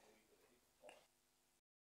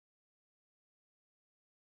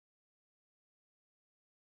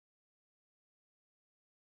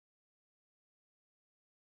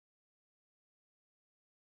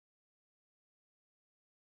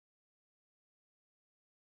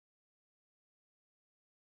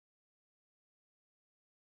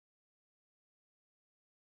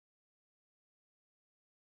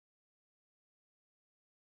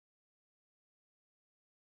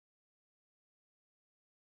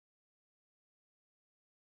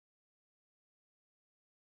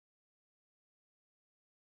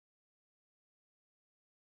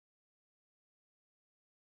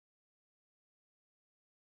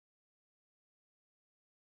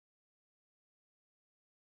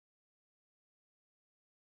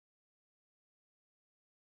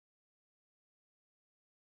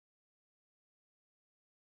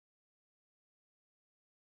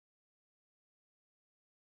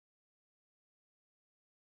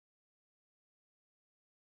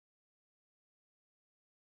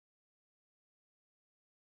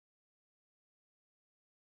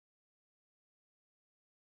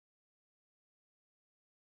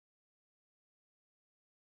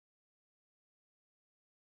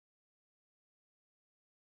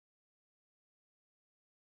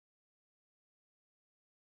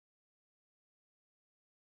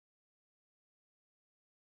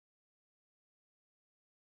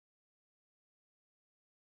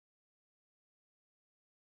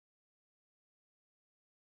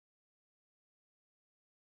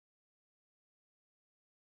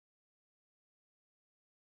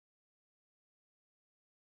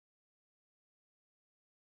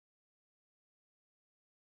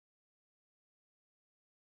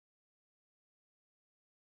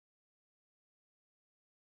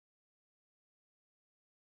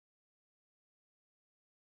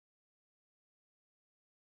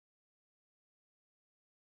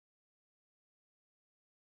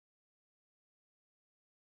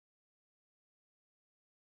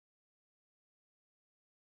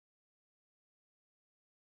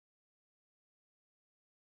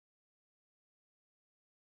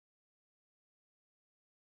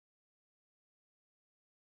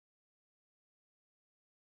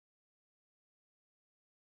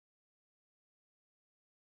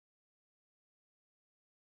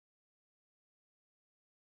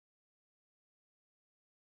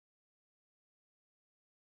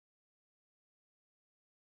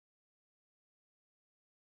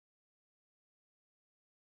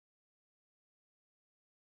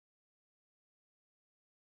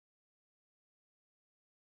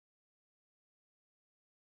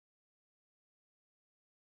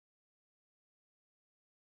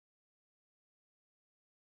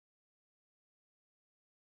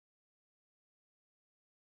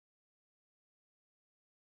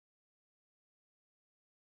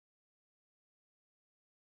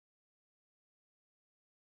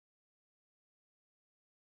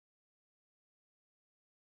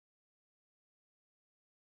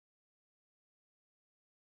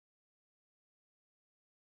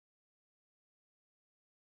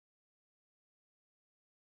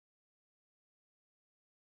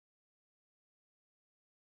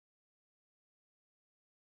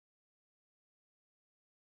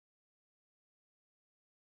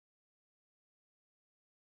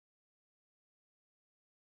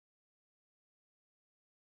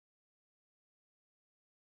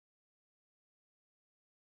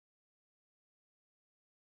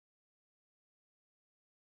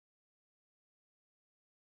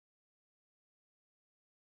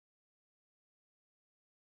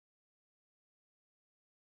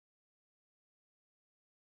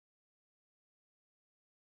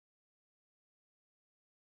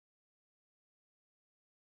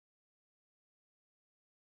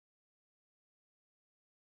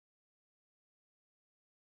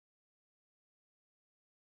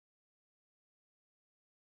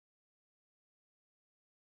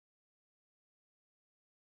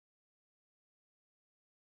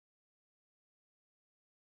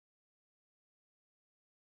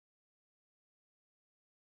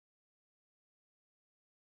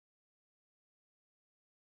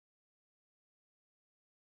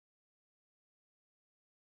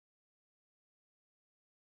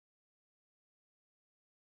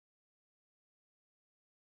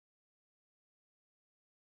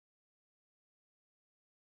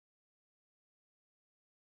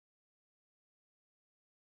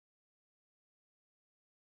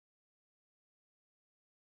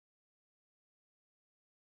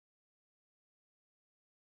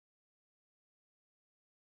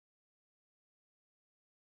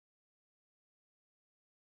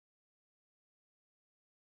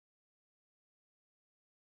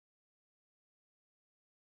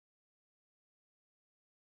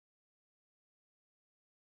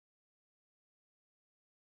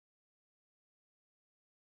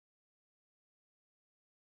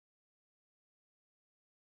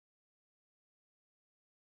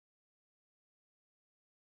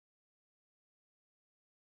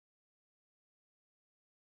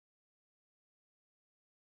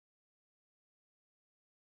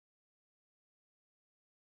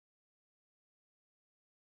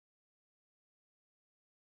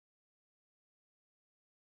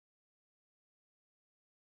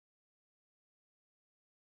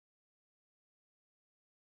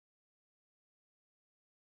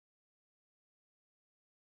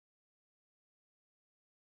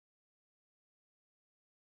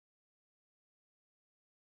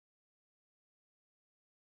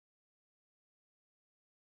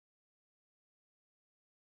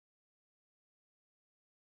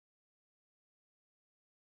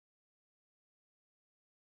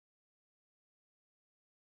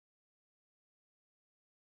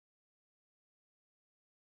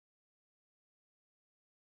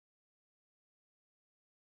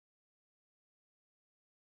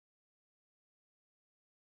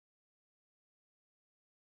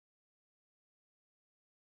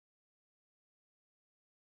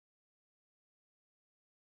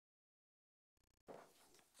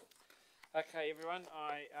 Okay, everyone,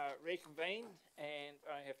 I reconvene and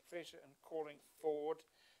I have pleasure in calling forward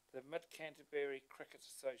the Mid-Canterbury Cricket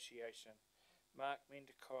Association, Mark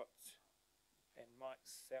Mendicott and Mike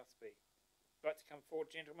Southby. Like to come forward,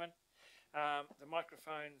 gentlemen. The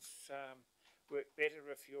microphones work better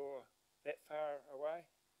if you're that far away,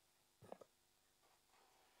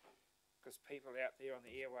 because people out there on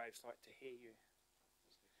the airwaves like to hear you.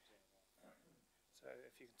 So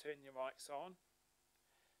if you can turn your mics on,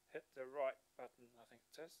 hit the right button, I think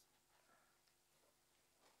it is.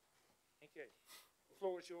 Thank you. The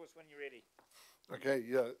floor is yours when you're ready. Okay,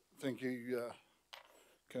 thank you,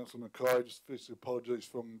 Councillor Mackay. Just firstly apologies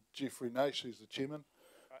from Jeffrey Nash, who's the chairman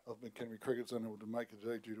of Mid-Canterbury Cricket's unable to make it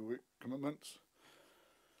today due to work commitments.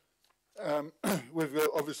 We've got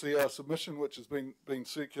obviously our submission, which has been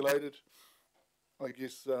circulated. I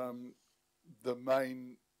guess the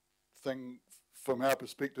main thing from our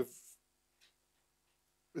perspective,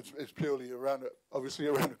 it's purely around obviously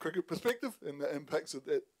around a cricket perspective and the impacts that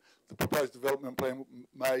the proposed development plan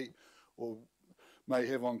may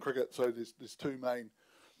have on cricket. So there's two main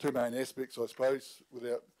aspects, I suppose,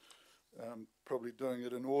 without probably doing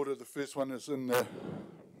it in order. The first one is in the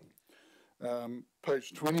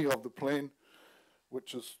page 20 of the plan,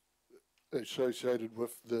 which is associated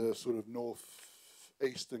with the sort of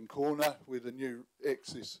north-eastern corner where the new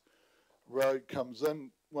access road comes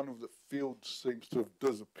in. One of the fields seems to have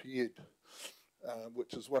disappeared,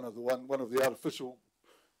 which is one of the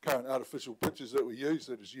current artificial pitches that we use,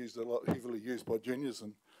 that is used a lot, heavily used by juniors,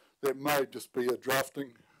 and that may just be a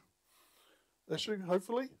drafting issue,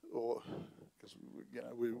 hopefully, or because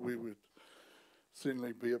we would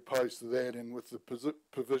certainly be opposed to that, and with the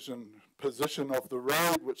position of the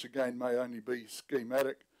road, which again may only be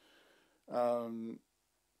schematic, it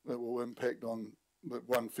will impact on the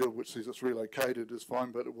one field which says it's relocated is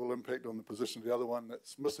fine, but it will impact on the position of the other one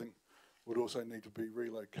that's missing, would also need to be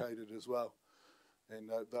relocated as well. And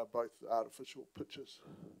they're both artificial pitches.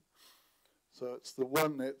 So it's the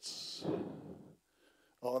one that's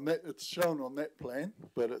on that, it's shown on that plan,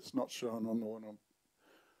 but it's not shown on the one on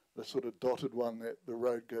the sort of dotted one that the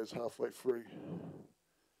road goes halfway through.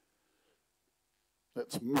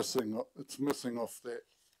 That's missing. It's missing off that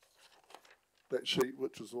sheet,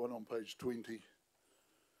 which is the one on page 20,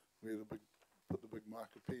 where put the big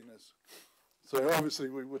marker pen is. So obviously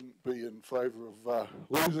we wouldn't be in favour of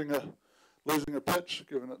losing a pitch,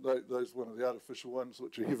 given that those one of the artificial ones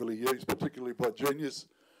which are heavily used, particularly by juniors,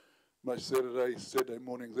 most Saturday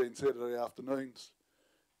mornings and Saturday afternoons.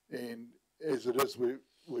 And as it is,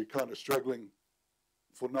 we're kind of struggling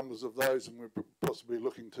for numbers of those, and we're possibly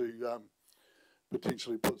looking to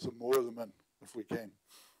potentially put some more of them in if we can.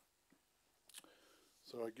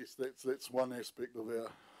 So I guess that's one aspect of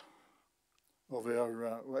our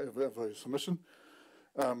submission.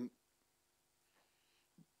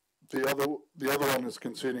 The other one is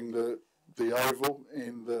concerning the oval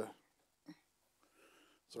and the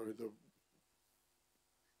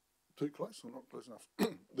too close or not close enough.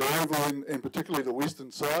 The oval and particularly the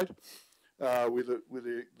western side, where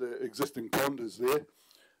the existing pond is there,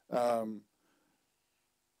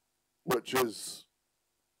 which is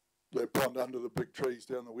the pond under the big trees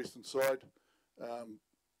down the western side.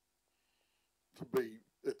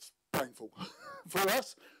 It's painful for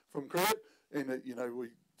us from cricket, and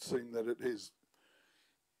we've seen that it has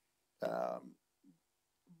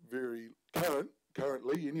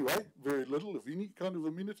currently anyway, very little, if any, kind of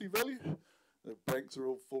amenity value. The banks are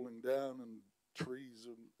all falling down and trees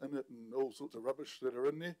in it and all sorts of rubbish that are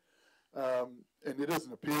in there. And there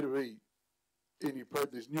doesn't appear to be any,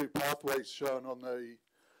 there's new pathways shown on the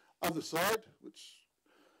other side, which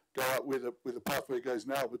go up where the pathway goes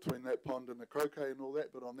now between that pond and the croquet and all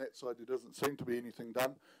that, but on that side there doesn't seem to be anything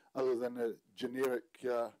done other than the generic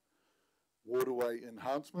waterway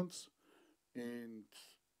enhancements. And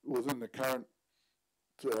within the current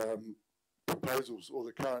proposals, or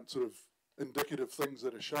the current sort of indicative things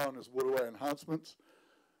that are shown as waterway enhancements,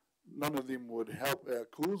 none of them would help our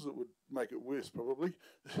cause. It would make it worse probably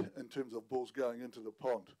in terms of balls going into the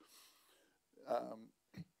pond.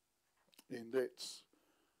 And that's,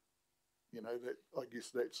 I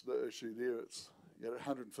guess that's the issue there. It's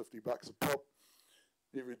 $150 a pop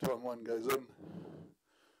every time one goes in.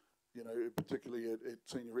 Particularly at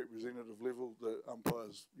senior representative level, the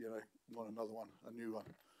umpires, want another one, a new one.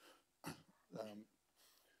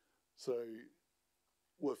 So,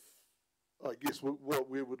 I guess what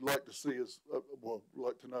we would like to see is,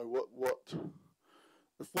 like to know what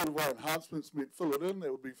if waterway enhancements meant fill it in,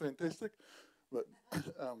 that would be fantastic. But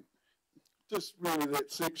just really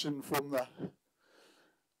that section from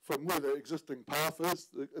from where the existing path is,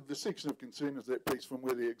 the section of concern is that piece from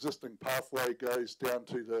where the existing pathway goes down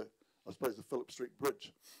to the, I suppose, the Phillip Street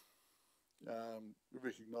Bridge. We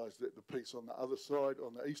recognise that the piece on the other side,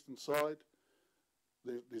 on the eastern side,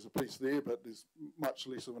 there's a piece there, but there's much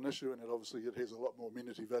less of an issue, and obviously it has a lot more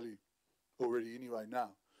amenity value already anyway now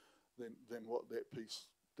than what that piece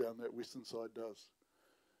down that western side does.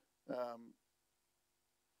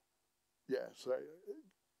 Yeah, so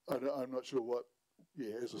I'm not sure what,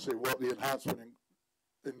 yeah, as I said, what the enhancement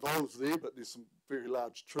involves there, but there's some very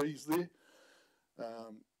large trees there,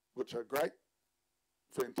 which are great,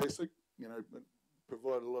 fantastic, you know,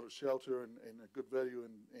 provide a lot of shelter and a good value,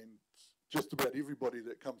 and just about everybody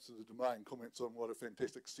that comes to the domain comments on what a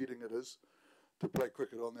fantastic setting it is to play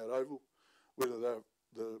cricket on that oval, whether they're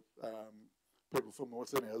the people from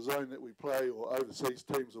within our zone that we play or overseas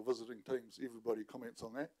teams or visiting teams, everybody comments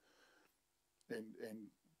on that. And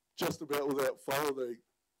just about without fail, they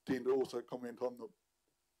tend to also comment on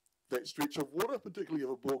that stretch of water, particularly if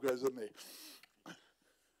a ball goes in there.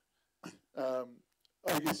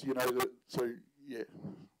 I guess, you know, so yeah,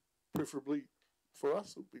 preferably for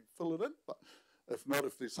us, it would be fill it in, but if not,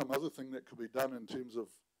 if there's some other thing that could be done in terms of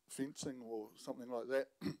fencing or something like that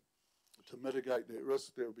to mitigate that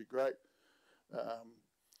risk, that would be great.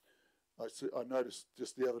 I noticed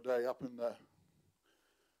just the other day up in the,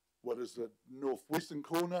 what is the northwestern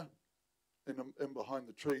corner, and behind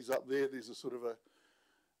the trees up there, there's a sort of a,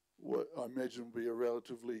 what I imagine would be a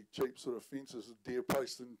relatively cheap sort of fence. There's a deer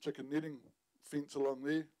post and chicken netting fence along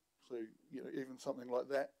there. So, you know, even something like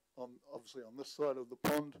that, obviously on this side of the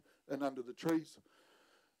pond and under the trees,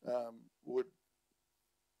 would,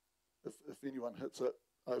 if anyone hits it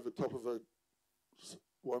over top of a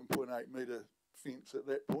 1.8 metre fence at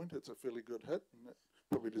that point, it's a fairly good hit, and it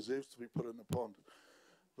probably deserves to be put in the pond.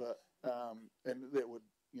 But, and that would,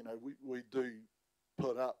 you know, we do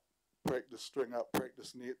put up, string up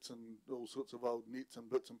practice nets and all sorts of old nets and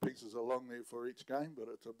bits and pieces along there for each game, but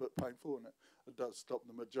it's a bit painful, and it does stop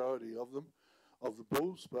the majority of them, of the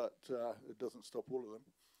balls, but it doesn't stop all of them.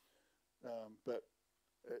 But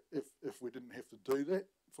if we didn't have to do that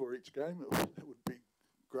for each game, it would be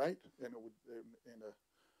great, and it would,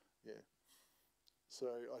 yeah. So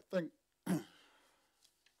I think, I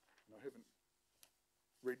haven't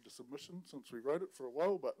read the submission since we wrote it for a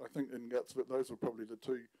while, but I think in guts of it, those were probably the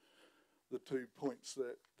two points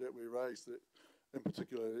that we raised, that in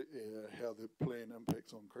particular how the plan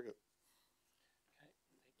impacts on cricket. Okay,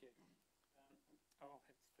 thank you. I'll have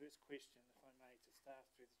the first question, if I may, to staff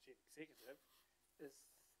through the Chief Executive. Is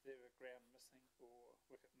there a ground missing or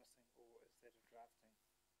wicket missing, or is that a drafting?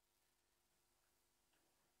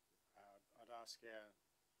 I'd ask our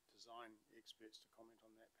design experts to comment on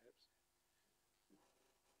that, perhaps.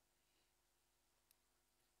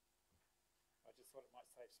 I just thought it might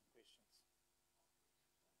save some questions.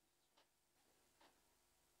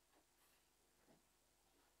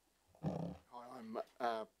 Hi,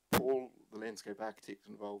 I'm Paul, the landscape architect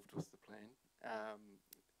involved with the plan.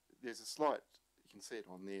 There's a slight, you can see it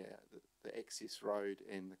on there, the access road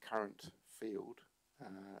and the current field.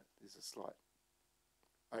 There's a slight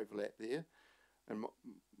overlap there. And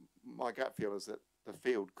my gut feel is that the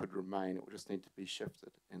field could remain, it would just need to be shifted,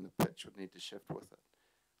 and the pitch would need to shift with it.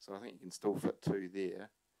 So I think you can still fit two there,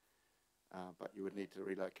 but you would need to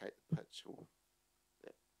relocate the pitch or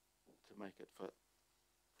to make it fit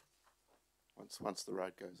once the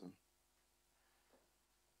road goes in.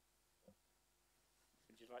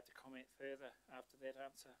 Would you like to comment further after that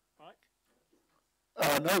answer, Mike?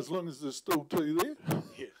 No, as long as there's still two there.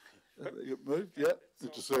 Yeah. They get moved, yeah.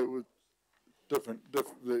 Just say it was different,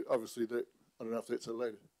 obviously that, I don't know if that's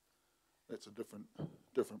that's a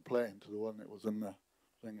different plan to the one that was in the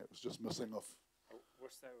thing that was just missing off. I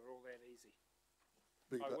wish they were all that easy.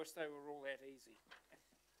 I wish they were all that easy.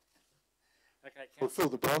 Okay, we'll fill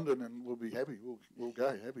the pond in and we'll be happy. We'll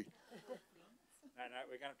go happy. No,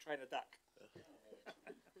 we're going to train a duck.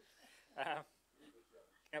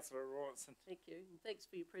 Councillor Rawlinson. Thank you, and thanks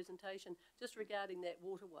for your presentation. Just regarding that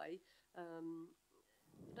waterway, I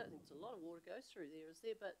don't think there's a lot of water goes through there, is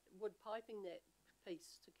there? But would piping that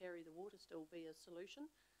piece to carry the water still be a solution?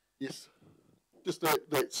 Yes, just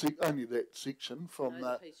only that section from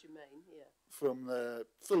the piece you mean, yeah. From the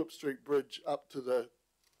Phillip Street Bridge up to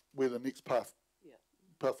where the next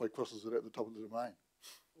pathway crosses it at the top of the domain.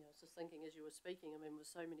 Yeah, I was just thinking as you were speaking, I mean, with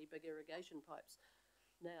so many big irrigation pipes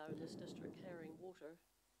now in this district carrying water,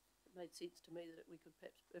 it made sense to me that we could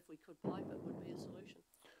perhaps, if we could pipe it, would be a solution.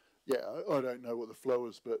 Yeah, I don't know what the flow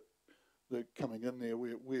is, but they're coming in there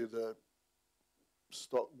where the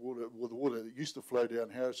stock water, well, the water that used to flow down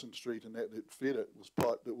Harrison Street and that fed it was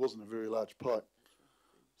piped. It wasn't a very large pipe.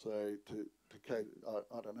 So to cater,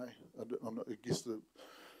 I don't know. I guess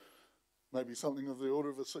maybe something of the order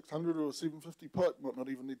of a 600 or a 750 pipe might not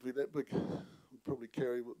even need to be that big. Would probably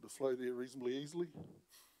carry the flow there reasonably easily.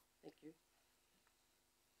 Thank you.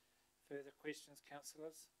 Further questions,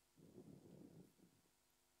 councillors?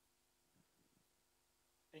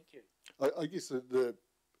 Thank you. I guess the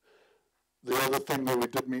other thing that we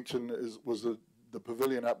did mention was the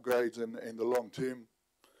pavilion upgrades and the long-term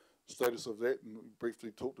status of that, and we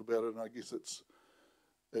briefly talked about it. And I guess it's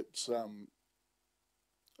I'm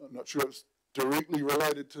not sure it's directly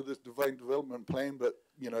related to this Domain development plan, but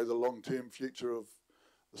you know, the long-term future of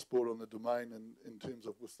the sport on the Domain, and in terms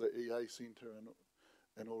of with the EA centre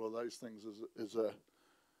and all of those things is a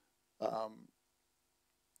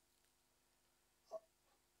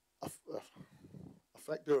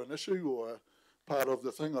factor, an issue, or part of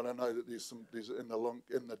the thing. I don't know that there's in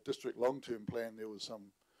the district long-term plan there was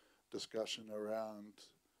some discussion around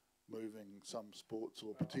moving some sports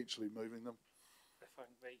or potentially moving them. If I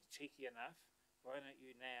can be cheeky enough, why don't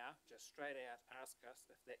you now just straight out ask us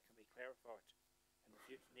if that can be clarified in the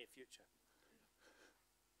near future?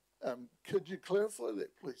 Could you clarify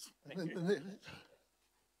that, please? Thank you.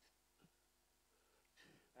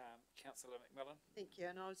 Councillor McMillan. Thank you.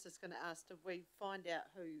 And I was just going to ask, did we find out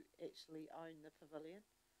who actually owned the pavilion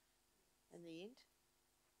in the end?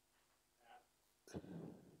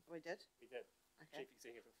 We did? We did. Okay. Chief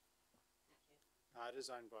Executive. It is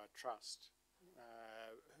owned by a trust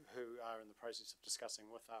who are in the process of discussing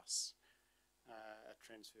with us a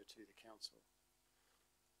transfer to the council.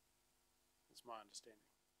 That's my understanding.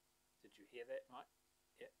 Did you hear that, Mike?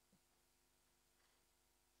 Yeah.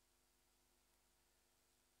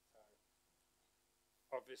 So,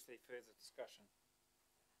 obviously, further discussion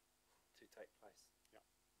to take place.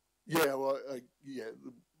 Yeah. Yeah. Well,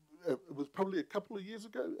 it was probably a couple of years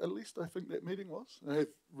ago, at least. I think that meeting was. I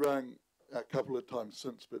have rang a couple of times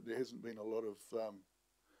since, but there hasn't been a lot of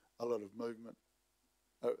movement.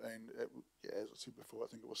 And as I said before, I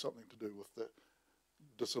think it was something to do with the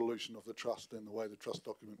dissolution of the trust and the way the trust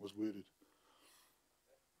document was worded.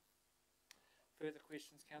 Further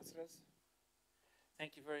questions, councillors?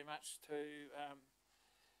 Thank you very much to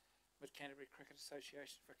Mid Canterbury Cricket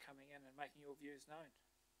Association for coming in and making your views known.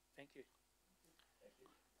 Thank you.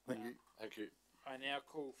 Thank you. Thank you. I now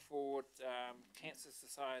call forward Cancer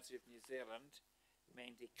Society of New Zealand,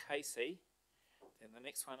 Mandy Casey. Then the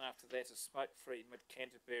next one after that is Smoke Free Mid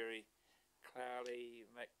Canterbury, Clowley,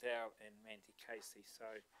 McDowell and Mandy Casey. So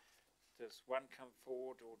does one come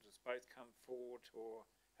forward, or does both come forward, or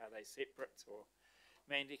are they separate? Or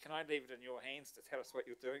Mandy, can I leave it in your hands to tell us what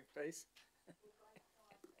you're doing, please?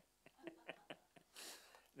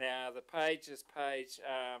 Now the page is page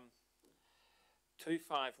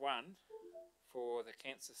 251 for the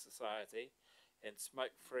Cancer Society, and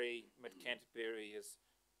Smoke Free Mid Canterbury is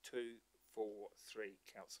 243,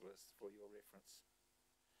 councillors, for your reference.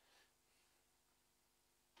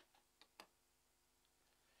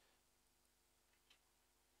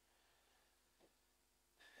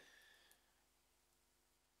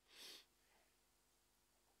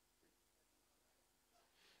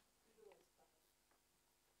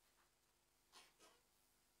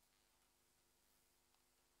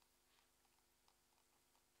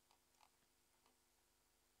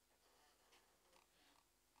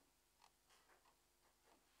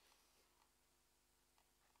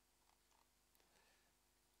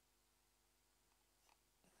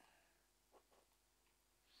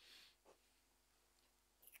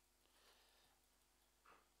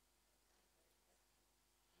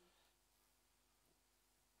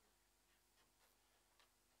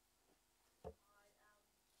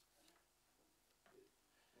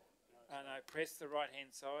 And I press the right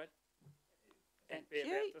hand side and be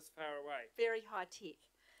about this far away. Very high tech.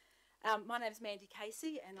 My name's Mandy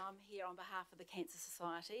Casey and I'm here on behalf of the Cancer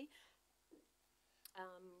Society.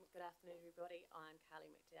 Good afternoon everybody, I'm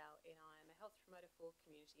Carly McDowell and I am a health promoter for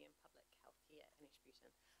community and public healthcare in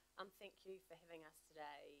Ashburton. Thank you for having us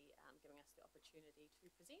today, giving us the opportunity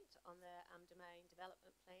to present on the Domain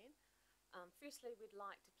Development Plan. Firstly, we'd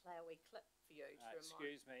like to play a wee clip for you to remind...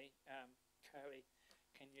 Excuse me, Carly,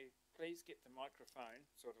 can you please get the microphone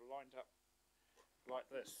sort of lined up like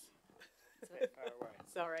this, that far away?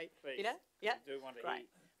 Sorry. Please. Better? Yeah. We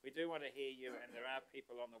do want to hear you, and there are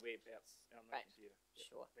people on the web on the computer.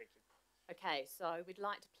 Sure. Thank you. Okay, so we'd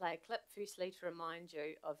like to play a clip firstly to remind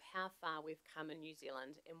you of how far we've come in New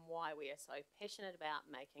Zealand and why we are so passionate about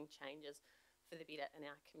making changes for the better in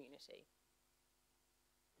our community.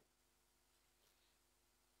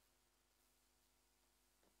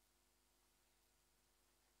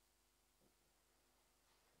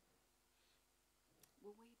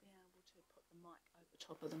 Will we the mic over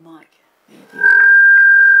top of the mic.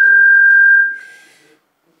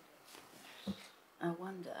 I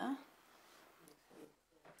wonder